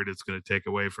 and I'm worried it's going to take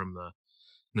away from the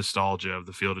nostalgia of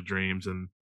the Field of Dreams and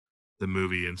the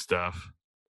movie and stuff.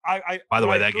 By the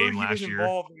way, that game last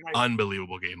year,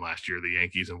 unbelievable game last year, the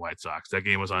Yankees and White Sox. That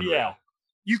game was unreal. Yeah.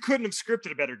 You couldn't have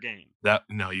scripted a better game.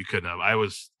 No, you couldn't have. I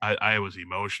was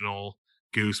emotional,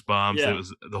 goosebumps. Yeah. It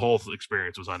was, the whole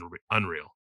experience was unreal.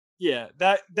 Yeah,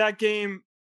 that game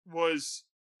was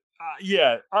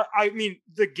I mean,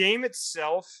 the game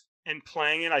itself and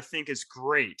playing it, I think, is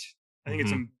great. I think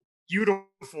it's a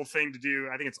beautiful thing to do.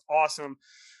 I think it's awesome.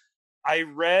 I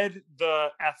read the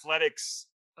Athletics,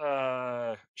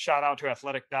 shout out to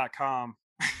athletic.com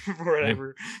or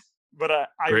whatever. But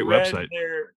I read website.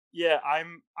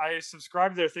 I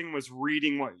subscribed to their thing, was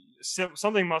reading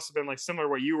something must have been like similar to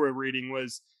what you were reading,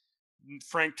 was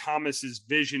Frank Thomas's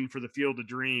vision for the Field of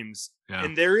Dreams. Yeah.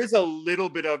 And there is a little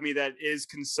bit of me that is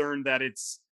concerned that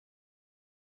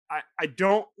I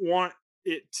don't want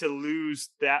it to lose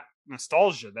that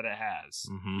nostalgia that it has,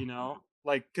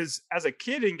 like, because as a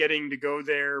kid and getting to go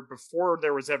there before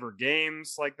there was ever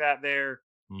games like that there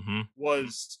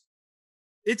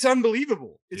it's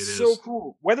unbelievable. It's so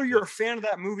cool. Whether you're a fan of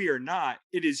that movie or not,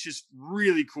 it is just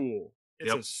really cool.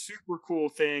 It's a super cool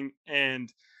thing.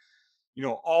 And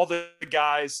all the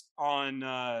guys on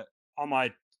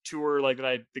my tour, like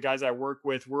the guys I work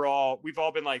with, we've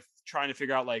all been like trying to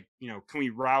figure out, like, can we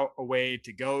route a way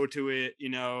to go to it,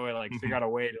 and like figure out a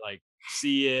way to like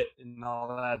see it and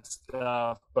all that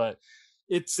stuff. But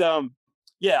it's I'm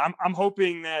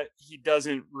hoping that he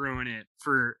doesn't ruin it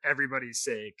for everybody's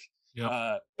sake.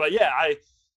 But yeah,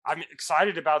 I'm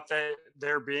excited about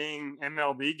there being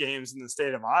MLB games in the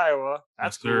state of Iowa.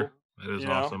 That's cool. That is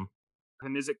awesome.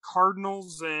 And is it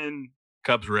Cardinals and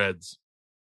Cubs Reds?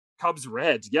 Cubs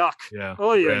Reds. Yuck. Yeah.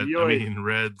 Oh yeah. I mean,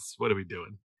 Reds. What are we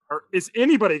doing? Or is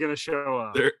anybody going to show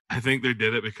up? I think they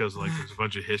did it because like there's a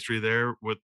bunch of history there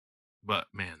but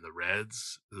man, the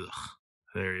Reds. Ugh,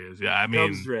 there he is. Yeah. I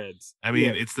mean, Cubs Reds. I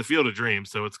mean, it's the Field of Dreams,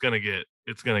 so it's gonna get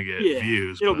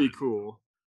views. It'll be cool.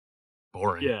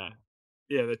 Boring. Yeah.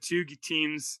 Yeah. The two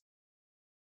teams.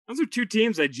 Those are two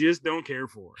teams I just don't care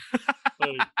for.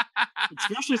 Like,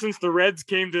 especially since the Reds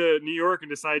came to New York and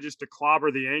decided just to clobber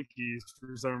the Yankees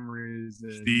for some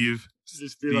reason. Steve,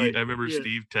 I remember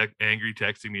Steve angry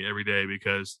texting me every day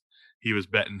because he was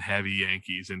betting heavy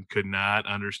Yankees and could not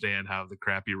understand how the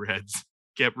crappy Reds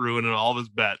kept ruining all of his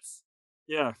bets.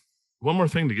 Yeah. One more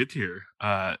thing to get to here.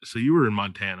 So you were in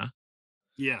Montana.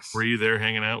 Yes. Were you there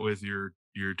hanging out with your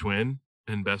twin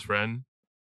and best friend,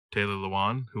 Taylor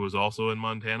Lewan, who was also in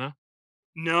Montana?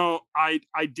 No, I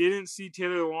didn't see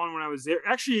Taylor Lewan when I was there.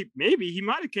 Actually, maybe he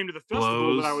might have came to the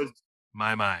festival that I was.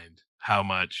 My mind, how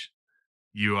much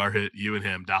you and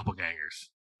him doppelgangers.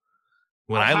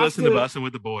 When I listen to Bussin'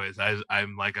 with the Boys,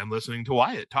 I'm listening to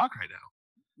Wyatt talk right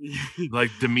now.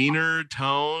 Like demeanor,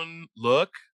 tone, look.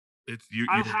 It's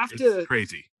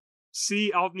crazy.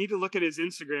 See, I'll need to look at his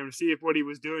Instagram to see what he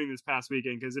was doing this past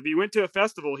weekend. Because if he went to a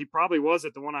festival, he probably was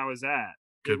at the one I was at.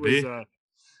 Could be.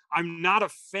 I'm not a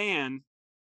fan.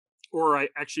 Or I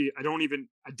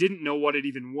didn't know what it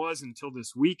even was until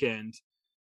this weekend,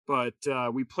 but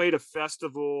we played a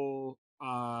festival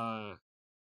in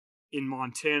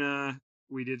Montana.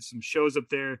 We did some shows up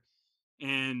there,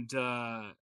 and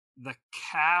the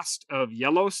cast of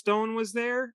Yellowstone was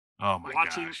there. Oh my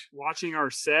gosh! Watching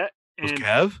our set. Was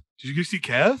Kev? Did you see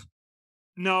Kev?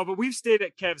 No, but we've stayed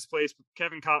at Kev's place.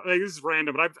 Kevin, this is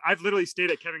random, but I've literally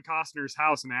stayed at Kevin Costner's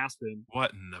house in Aspen.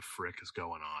 What in the frick is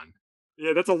going on?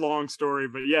 Yeah, that's a long story,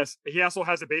 but yes, he also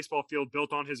has a baseball field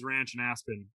built on his ranch in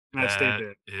Aspen, and I stayed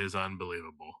there. That is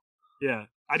unbelievable. Yeah,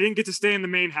 I didn't get to stay in the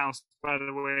main house, by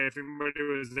the way. If anybody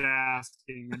was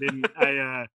asking, I didn't.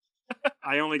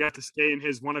 I only got to stay in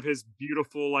one of his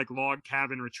beautiful like log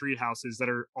cabin retreat houses that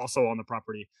are also on the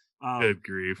property. Good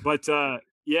grief! But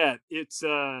yeah, it's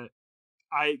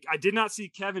I did not see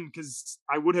Kevin because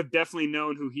I would have definitely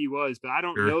known who he was, but I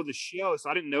don't know the show, so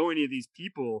I didn't know any of these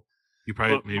people. You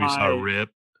probably maybe saw Rip.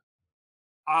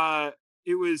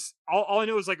 It was all I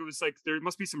know is like it was like there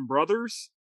must be some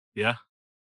brothers. Yeah.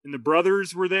 And the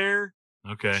brothers were there.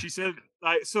 Okay. She said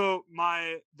we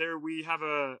have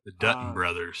the Dutton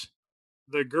brothers.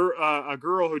 A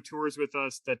girl who tours with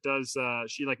us that does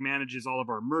she like manages all of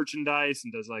our merchandise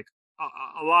and does like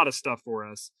a lot of stuff for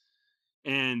us.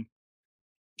 And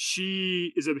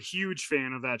she is a huge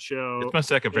fan of that show. It's my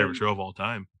second favorite show of all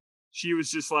time. She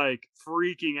was just like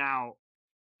freaking out,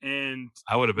 and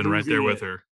I would have been right there with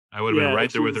her. I would have been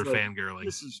right there with her fangirling.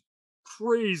 This is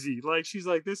crazy. Like she's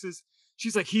like,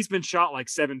 he's been shot like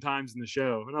 7 times in the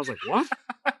show. And I was like, what?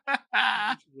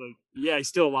 Like, yeah, he's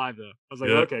still alive though. I was like,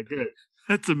 okay, good.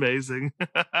 That's amazing.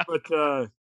 But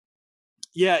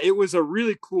yeah, it was a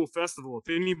really cool festival. If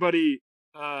anybody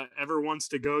ever wants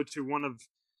to go to one of,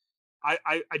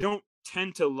 I don't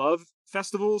tend to love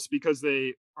festivals because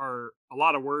they are a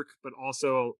lot of work, but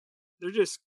also they're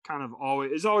just kind of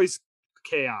there's always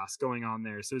chaos going on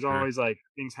there. So there's always like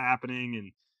things happening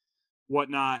and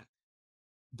whatnot.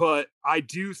 But I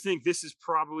do think this is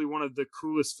probably one of the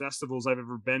coolest festivals I've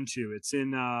ever been to. It's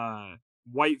in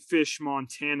Whitefish,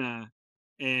 Montana,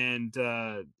 and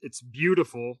it's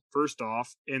beautiful, first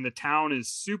off, and the town is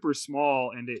super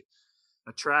small, and it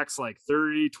attracts like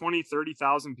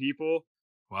 30,000 people.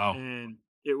 Wow. And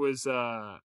it was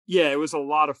it was a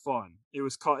lot of fun.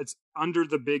 It's Under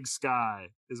the Big Sky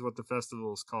is what the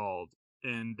festival is called.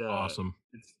 And awesome.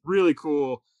 It's really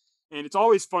cool. And it's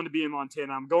always fun to be in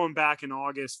Montana. I'm going back in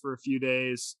August for a few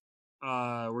days.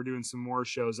 We're doing some more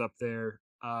shows up there.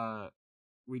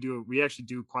 We actually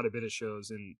do quite a bit of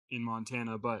shows in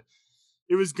Montana, but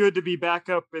it was good to be back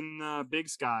up in Big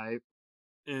Sky.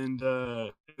 And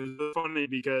it was funny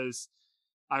because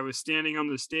I was standing on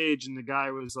the stage and the guy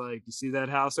was like, "You see that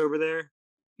house over there?"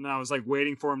 And I was like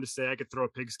waiting for him to say I could throw a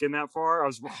pigskin that far. I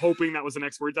was hoping that was the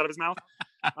next words out of his mouth.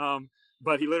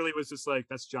 But he literally was just like,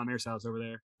 "That's John Mayer's house over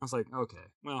there." I was like, okay,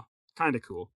 well, kind of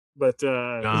cool. But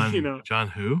John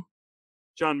who?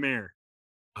 John Mayer.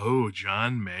 Oh,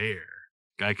 John Mayer.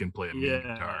 Guy can play a mean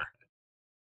guitar.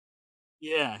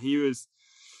 Yeah, he was.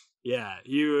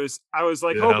 I was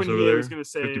like hoping he was going to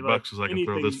say $50 was I can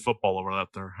throw this football over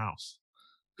at their house.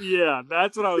 Yeah,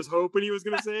 that's what I was hoping he was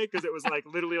going to say, because it was like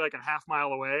literally like a half mile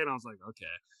away, and I was like, okay,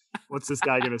 what's this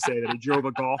guy going to say, that he drove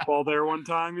a golf ball there one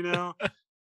time, you know?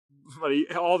 But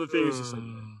all the things just like,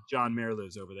 John Mayer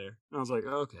lives over there. And I was like,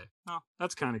 okay, well,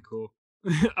 that's kind of cool.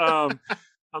 I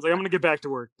was like, I'm going to get back to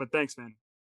work, but thanks, man.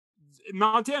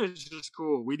 Montana is just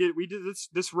cool. We did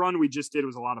this run we just did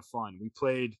was a lot of fun. We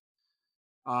played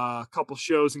a couple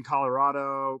shows in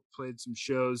Colorado, played some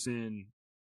shows in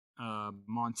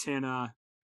Montana.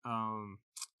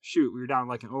 We were down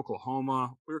like in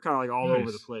Oklahoma. We were kind of like all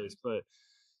over the place, but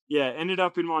yeah, ended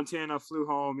up in Montana, flew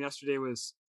home. Yesterday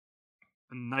was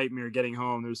a nightmare getting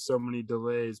home. There's so many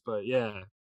delays, but yeah,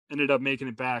 ended up making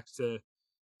it back to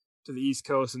the East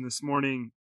Coast. And this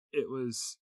morning it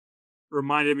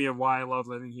reminded me of why I love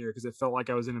living here, because it felt like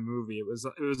I was in a movie. It was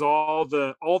all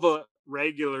the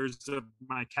regulars of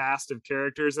my cast of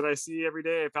characters that I see every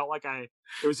day. It felt like I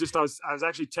was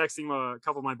actually texting a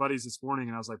couple of my buddies this morning,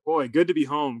 and I was like, boy, good to be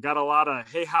home. Got a lot of,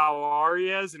 hey, how are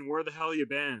yous and where the hell you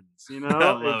been? You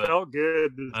know, it felt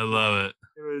good. I love it.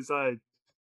 It was like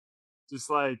just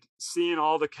like seeing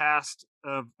all the cast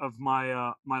of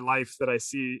my my life that I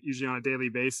see usually on a daily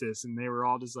basis, and they were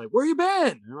all just like, "Where you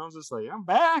been?" And I was just like, "I'm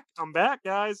back,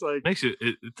 guys." Like, makes it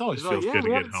always feels good to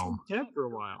get home. Kev for a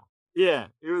while. Yeah,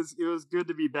 it was good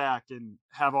to be back and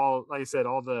have all, like I said,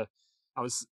 I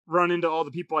was running into all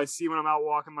the people I see when I'm out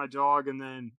walking my dog,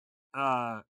 and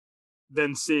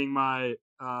then seeing my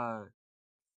the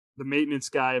maintenance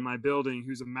guy in my building,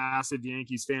 who's a massive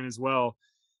Yankees fan as well.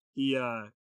 He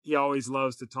always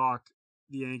loves to talk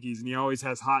the Yankees, and he always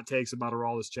has hot takes about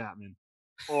Aroldis Chapman.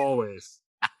 Always.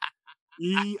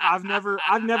 I've never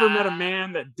met a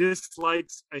man that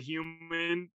dislikes a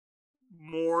human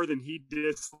more than he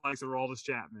dislikes Aroldis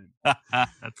Chapman.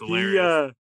 That's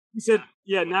hilarious. He said,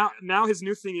 yeah, now his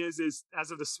new thing is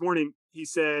as of this morning, he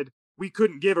said, we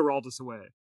couldn't give Aroldis away.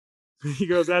 He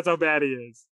goes, that's how bad he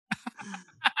is.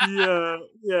 Yeah.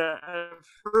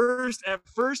 At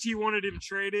first he wanted him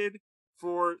traded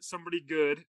for somebody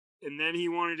good, and then he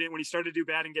wanted it when he started to do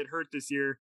bad and get hurt this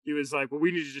year. He was like, well,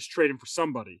 we need to just trade him for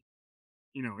somebody,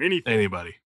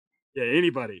 anybody. Yeah,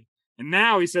 anybody. And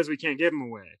now he says we can't give him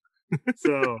away.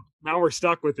 So now we're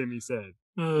stuck with him, he said.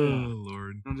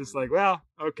 Lord. I'm just like, well,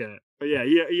 okay. But yeah,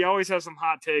 he always has some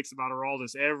hot takes about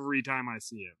Aroldis every time I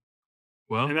see him.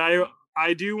 Well, and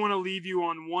I do want to leave you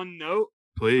on one note.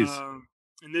 Please.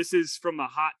 And this is from the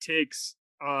hot takes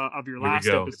of your last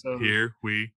episode. Here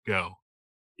we go.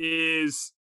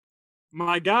 Is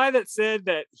my guy that said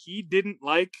that he didn't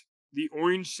like the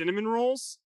orange cinnamon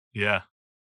rolls. Yeah.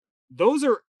 Those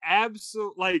are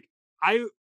absolute,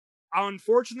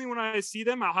 unfortunately, when I see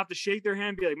them, I'll have to shake their hand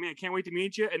and be like, man, can't wait to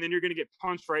meet you. And then you're going to get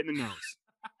punched right in the nose.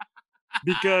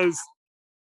 Because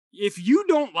if you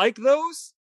don't like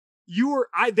those,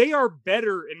 they are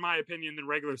better, in my opinion, than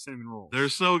regular cinnamon rolls. They're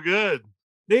so good.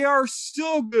 They are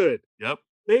so good. Yep.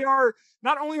 They are,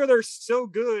 not only are they so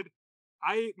good,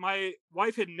 my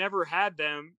wife had never had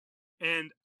them,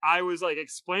 and I was like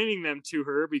explaining them to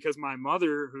her because my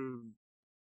mother, who,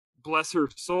 bless her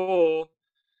soul,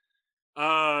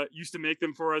 used to make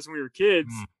them for us when we were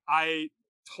kids. I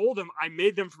told him I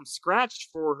made them from scratch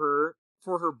for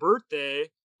her birthday,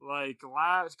 like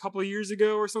last couple of years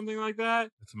ago or something like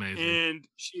that. That's amazing. And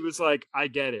she was like, I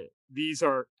get it. These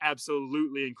are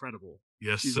absolutely incredible.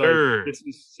 Yes, She's sir. Like, this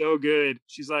is so good.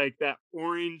 She's like, that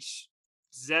orange,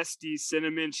 zesty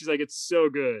cinnamon. She's like, it's so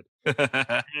good.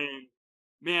 And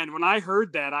man, when I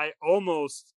heard that, I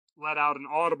almost let out an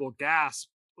audible gasp,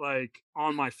 like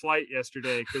on my flight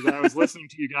yesterday, because I was listening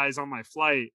to you guys on my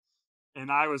flight,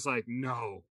 and I was like,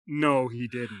 no, he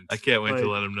didn't. I can't wait to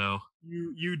let him know.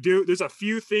 You do. There's a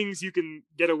few things you can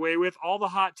get away with. All the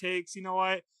hot takes, you know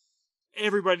what?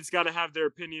 Everybody's got to have their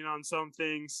opinion on some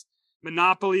things.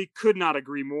 Monopoly, could not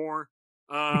agree more.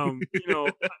 All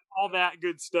that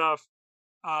good stuff.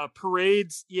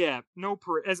 Parades, yeah, no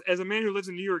parade. As a man who lives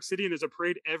in New York City and there's a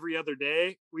parade every other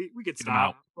day, we could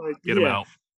stop. Get them out.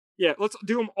 Yeah, let's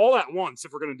do them all at once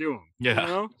if we're gonna do them. Yeah, you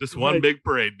know? Just one big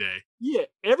parade day. Yeah,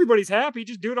 everybody's happy.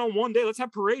 Just do it on one day. Let's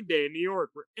have parade day in New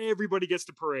York where everybody gets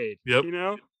to parade. Yep. You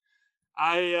know,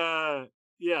 I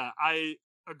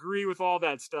agree with all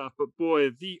that stuff. But boy,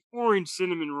 the orange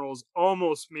cinnamon rolls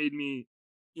almost made me.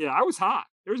 Yeah, I was hot.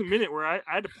 There was a minute where I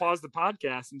had to pause the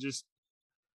podcast and just,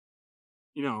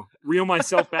 reel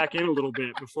myself back in a little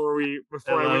bit before I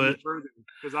went any further,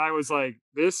 because I was like,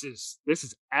 this is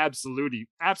absolutely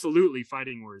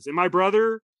fighting words. And my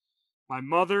brother, my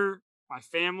mother, my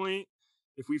family,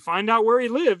 if we find out where he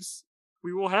lives,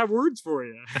 we will have words for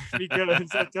you.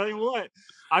 Because I tell you what,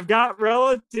 I've got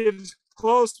relatives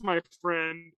close, my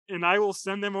friend, and I will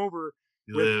send them over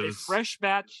with a fresh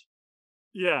batch.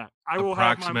 Yeah, I will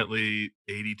have approximately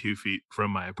 82 feet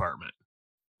from my apartment.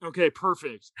 Okay,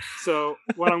 perfect. So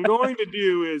what I'm going to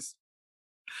do is,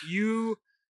 you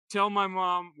tell my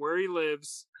mom where he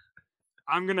lives.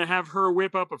 I'm going to have her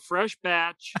whip up a fresh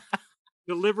batch,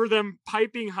 deliver them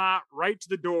piping hot right to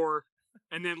the door,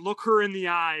 and then look her in the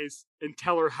eyes and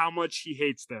tell her how much he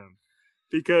hates them.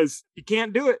 Because you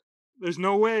can't do it. There's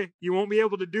no way. You won't be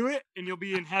able to do it, and you'll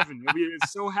be in heaven. You'll be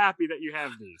so happy that you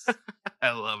have these.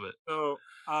 I love it. So,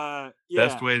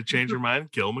 best way to change your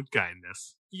mind, kill them with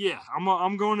kindness. Yeah,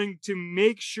 I'm going to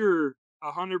make sure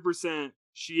 100%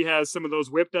 she has some of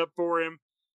those whipped up for him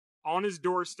on his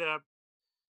doorstep.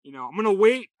 I'm gonna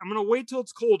wait till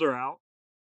it's colder out,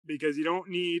 because he doesn't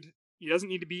need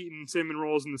to be eating cinnamon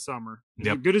rolls in the summer.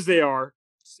 Yep. As good as they are,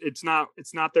 it's not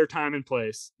their time and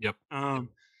place. Yep.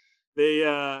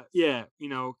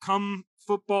 Come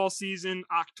football season,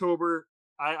 October,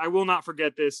 I will not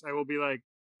forget this. I will be like,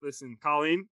 listen,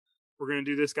 Colleen, we're going to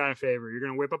do this guy a favor. You're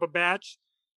going to whip up a batch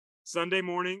Sunday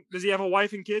morning. Does he have a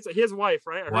wife and kids? He has a wife,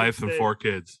 right? Wife and 4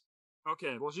 kids.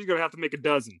 Okay, well, she's going to have to make a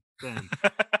dozen then.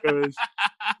 Because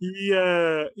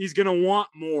he's going to want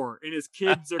more. And his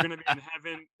kids are going to be in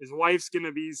heaven. His wife's going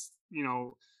to be,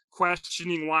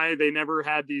 questioning why they never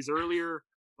had these earlier.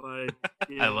 Like,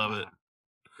 I love it.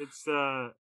 It's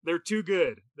they're too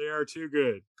good. They are too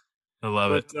good. I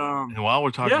love it. And while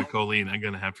we're talking to Colleen, I'm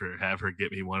gonna have her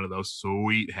get me one of those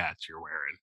sweet hats you're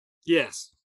wearing.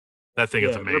 Yes, that thing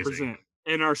is amazing. Represent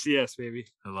NRCS, baby.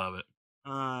 I love it.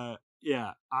 I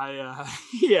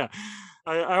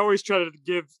always try to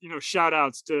give shout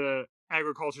outs to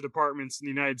agriculture departments in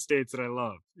the United States that I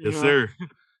love. Yes, sir.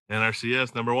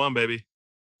 NRCS #1, baby.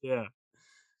 Yeah.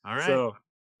 All right. So,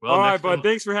 all right, bud.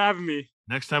 Thanks for having me.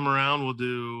 Next time around, we'll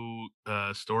do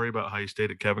a story about how you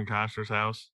stayed at Kevin Costner's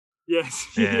house. Yes.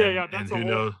 And, that's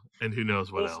and who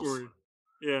knows what else. Story.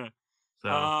 Yeah. So,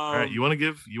 all right, you want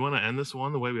to end this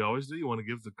one the way we always do? You want to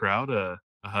give the crowd a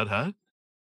hut?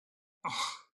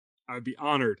 Oh, I'd be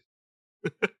honored.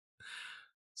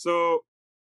 So,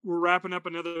 we're wrapping up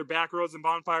another Backroads and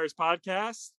Bonfires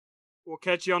podcast. We'll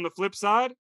catch you on the flip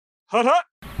side. Hut.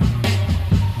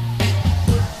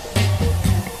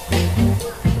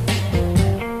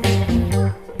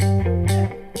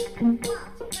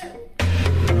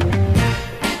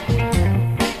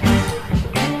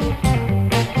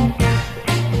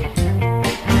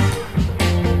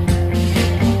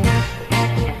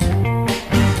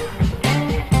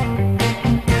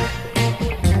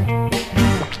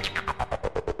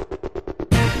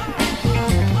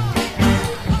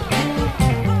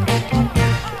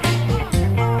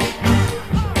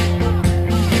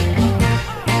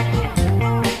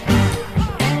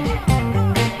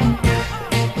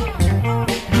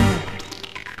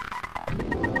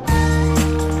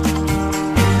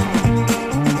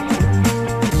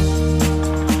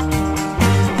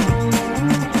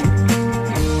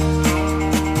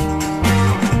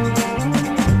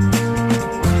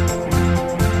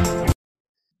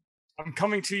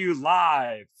 coming to you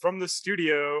live from the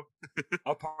studio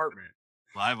apartment.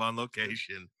 Live on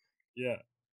location. Yeah.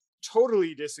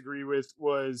 Totally disagree with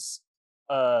was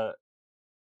I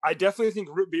definitely think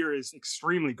root beer is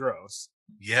extremely gross.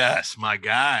 Yes, my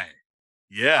guy.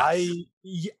 Yes.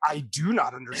 I do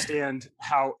not understand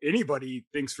how anybody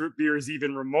thinks root beer is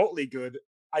even remotely good.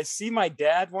 I see my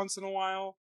dad once in a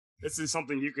while. This is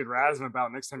something you could razz him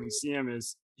about next time you see him.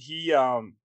 Is he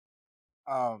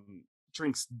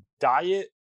drinks Diet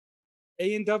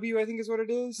A&W, I think is what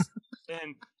it is.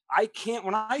 And I can't,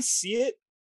 when I see it,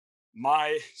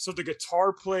 the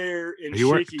guitar player in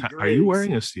Shaky Grace. Are you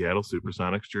wearing a Seattle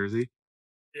Supersonics jersey?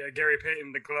 Yeah, Gary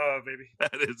Payton, the glove, baby.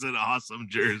 That is an awesome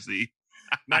jersey.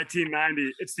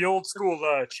 1990. It's the old school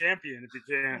champion, if you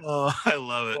can. Oh, I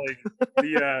love it. Like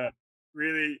the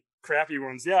really crappy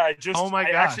ones. Yeah, oh my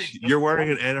gosh, you're wearing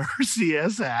an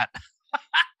NRCS hat.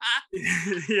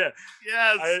 Yeah.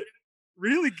 Yes.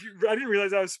 I didn't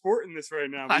realize I was sporting this right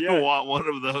now. I want one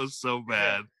of those so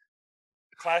bad. Yeah.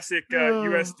 Classic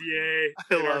USDA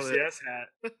NRCS hat.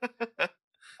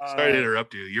 Sorry to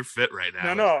interrupt you. You're fit right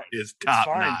now. No, it's top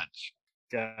notch.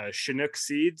 Chinook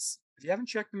Seeds. If you haven't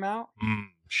checked them out,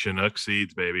 Chinook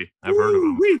Seeds, baby. I've heard of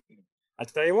them. I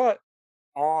tell you what,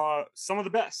 some of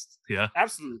the best. Yeah,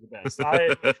 absolutely the best.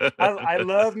 I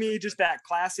love me just that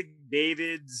classic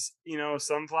David's,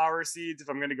 sunflower seeds. If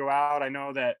I'm going to go out, I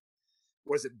know that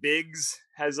Biggs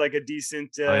has like a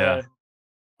decent.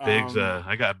 Biggs.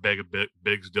 I got a bag of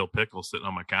Biggs dill pickle sitting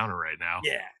on my counter right now.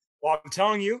 Yeah. Well, I'm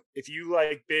telling you, if you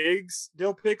like Biggs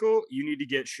dill pickle, you need to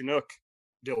get Chinook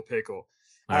dill pickle.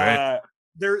 All right.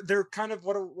 They're kind of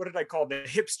what did I call the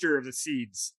hipster of the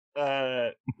seeds?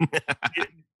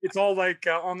 It's all like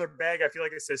on their bag. I feel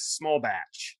like it says small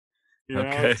batch.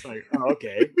 Okay. It's like, oh,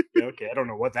 okay. I don't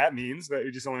know what that means, but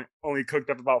we just only cooked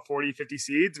up about 40, 50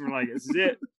 seeds, and we're like, this is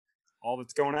it. All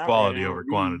that's going out. Quality over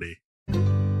quantity.